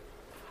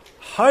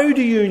 How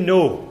do you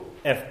know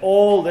if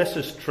all this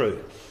is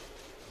true?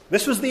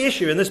 This was the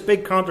issue in this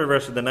big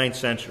controversy of the 9th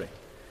century.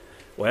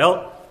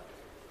 Well,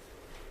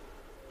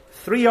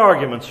 3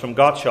 arguments from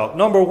Gottschalk.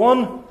 Number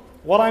 1,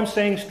 what I'm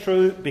saying is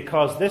true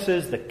because this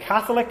is the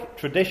Catholic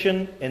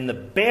tradition in the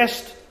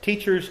best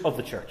teachers of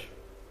the Church.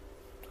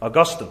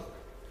 Augustine,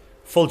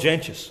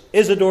 Fulgentius,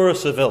 Isidore of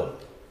Seville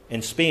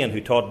in Spain,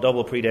 who taught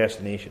double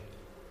predestination.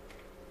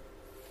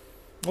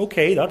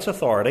 Okay, that's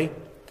authority.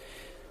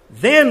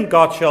 Then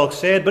Gottschalk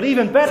said, but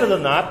even better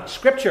than that,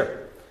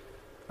 Scripture.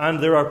 And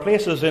there are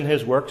places in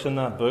his works in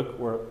that book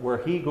where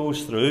he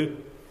goes through,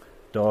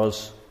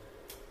 does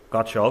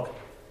Gottschalk,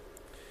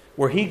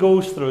 where he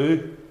goes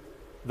through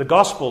the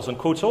Gospels and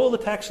quotes all the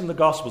texts in the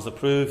Gospels that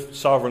prove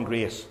sovereign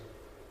grace.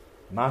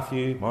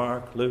 Matthew,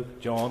 Mark,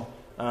 Luke, John,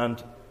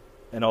 and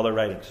in other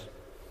writings.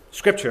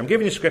 Scripture. I'm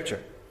giving you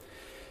Scripture.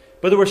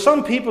 But there were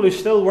some people who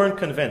still weren't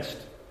convinced.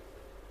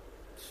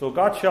 So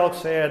Gottschalk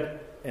said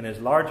in his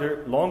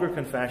longer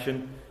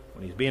confession,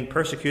 when he's being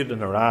persecuted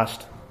and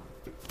harassed,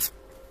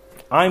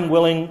 I'm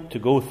willing to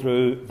go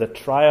through the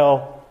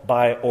trial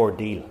by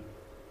ordeal.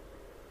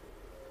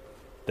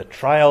 The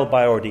trial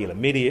by ordeal, a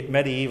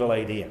medieval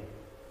idea.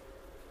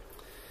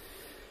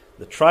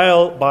 The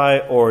trial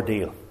by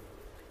ordeal.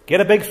 Get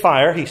a big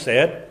fire, he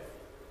said,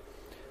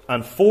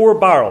 and 4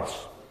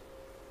 barrels.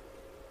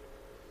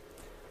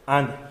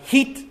 And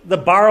heat the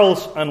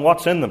barrels and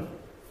what's in them.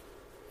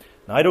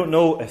 Now, I don't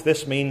know if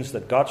this means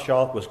that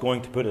Gottschalk was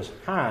going to put his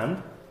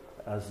hand,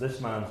 as this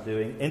man's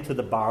doing, into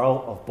the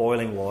barrel of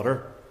boiling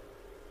water,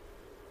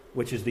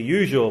 which is the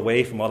usual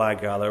way, from what I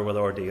gather, with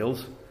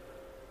ordeals.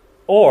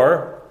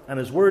 Or, and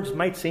his words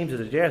might seem to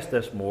suggest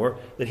this more,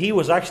 that he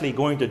was actually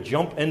going to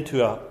jump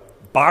into a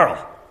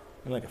barrel,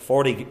 like a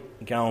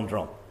 40-gallon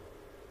drum.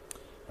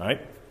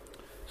 Right?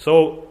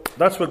 So,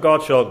 that's what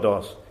Gottschalk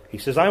does. He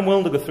says, I'm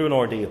willing to go through an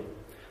ordeal.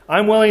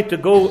 I'm willing to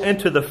go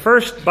into the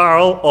first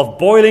barrel of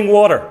boiling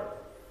water.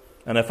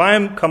 And if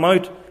I'm come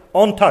out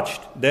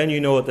untouched, then you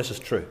know that this is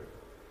true.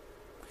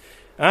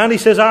 And he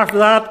says after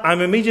that,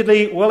 I'm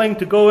immediately willing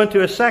to go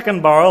into a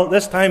second barrel,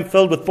 this time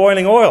filled with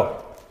boiling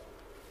oil.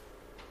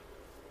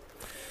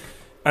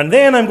 And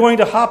then I'm going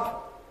to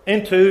hop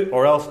into,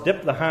 or else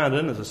dip the hand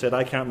in, as I said,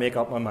 I can't make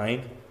up my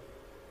mind,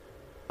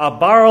 a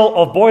barrel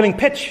of boiling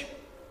pitch.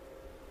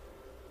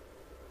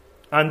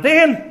 And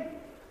then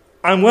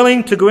I'm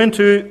willing to go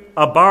into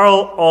a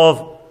barrel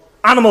of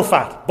animal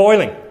fat,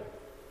 boiling.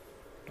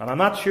 And I'm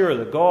not sure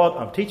that God,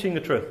 I'm teaching the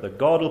truth, that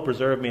God will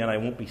preserve me and I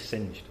won't be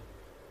singed.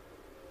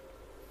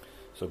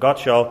 So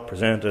Gottschalk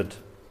presented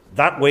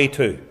that way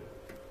too.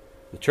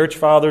 The church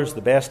fathers,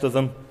 the best of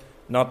them,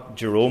 not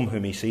Jerome,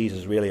 whom he sees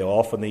as really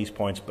off on these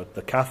points, but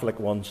the Catholic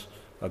ones,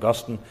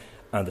 Augustine,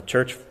 and the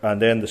church,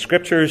 and then the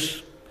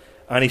Scriptures.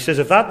 And he says,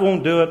 if that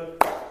won't do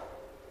it,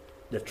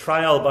 the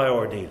trial by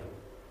ordeal.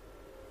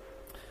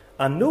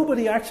 And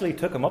nobody actually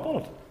took him up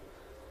on it.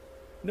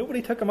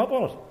 Nobody took him up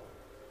on it.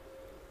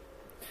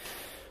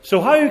 So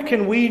how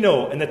can we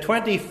know in the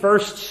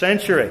 21st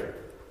century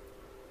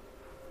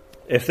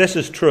if this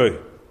is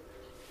true?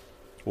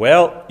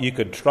 Well, you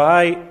could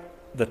try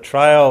the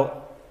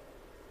trial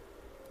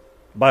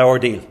by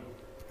ordeal,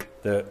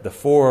 the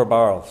 4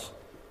 barrels.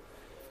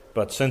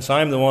 But since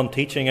I'm the one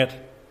teaching it,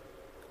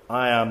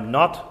 I am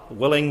not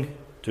willing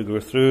to go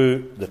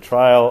through the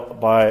trial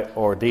by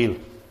ordeal.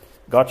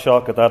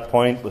 Gottschalk at that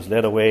point was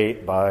led away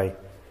by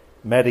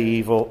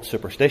medieval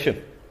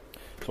superstition.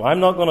 So I'm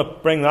not going to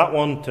bring that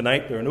one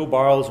tonight. There are no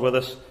barrels with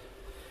us.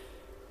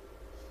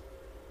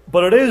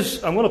 But it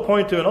is, I'm going to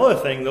point to another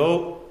thing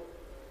though.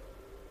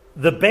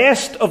 The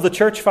best of the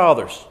church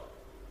fathers,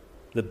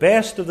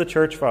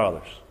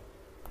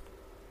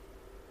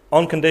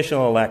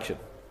 unconditional election,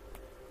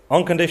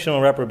 unconditional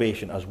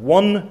reprobation as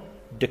one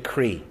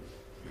decree.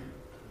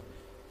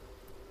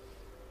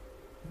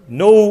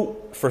 No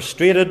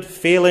frustrated,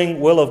 failing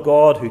will of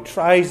God who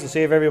tries to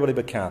save everybody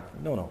but can't.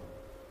 No.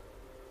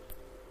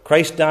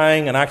 Christ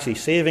dying and actually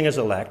saving his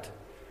elect,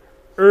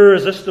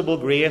 irresistible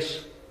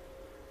grace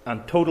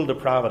and total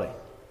depravity,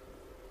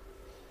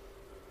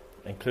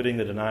 including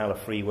the denial of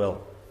free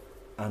will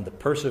and the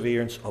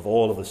perseverance of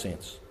all of the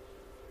saints.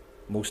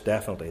 Most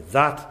definitely.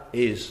 That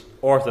is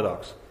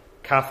Orthodox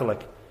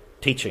Catholic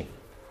teaching.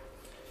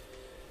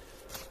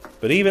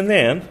 But even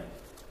then,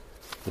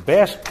 the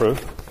best proof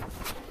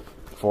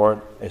for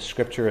it is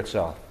Scripture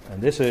itself.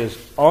 And this is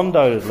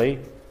undoubtedly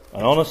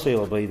and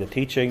unassailably the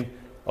teaching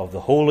of the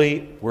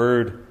Holy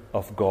Word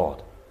of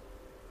God.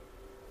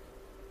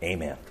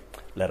 Amen.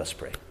 Let us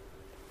pray.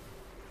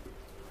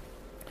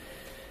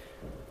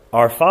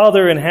 Our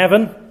Father in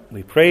heaven,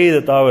 we pray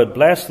that Thou would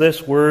bless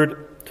this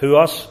word to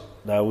us,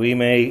 that we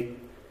may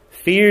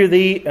fear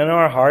Thee in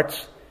our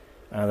hearts,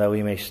 and that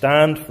we may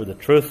stand for the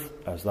truth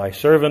as Thy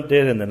servant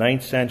did in the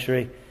 9th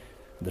century,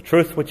 the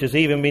truth which has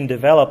even been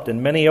developed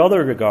in many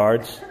other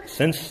regards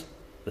since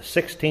the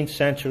 16th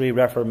century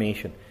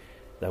Reformation,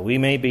 that we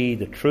may be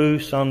the true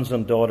sons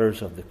and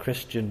daughters of the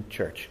Christian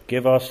Church.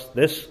 Give us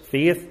this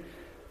faith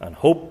and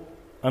hope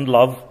and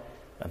love,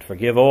 and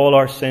forgive all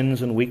our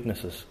sins and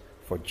weaknesses.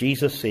 For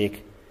Jesus'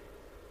 sake,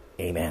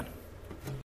 amen.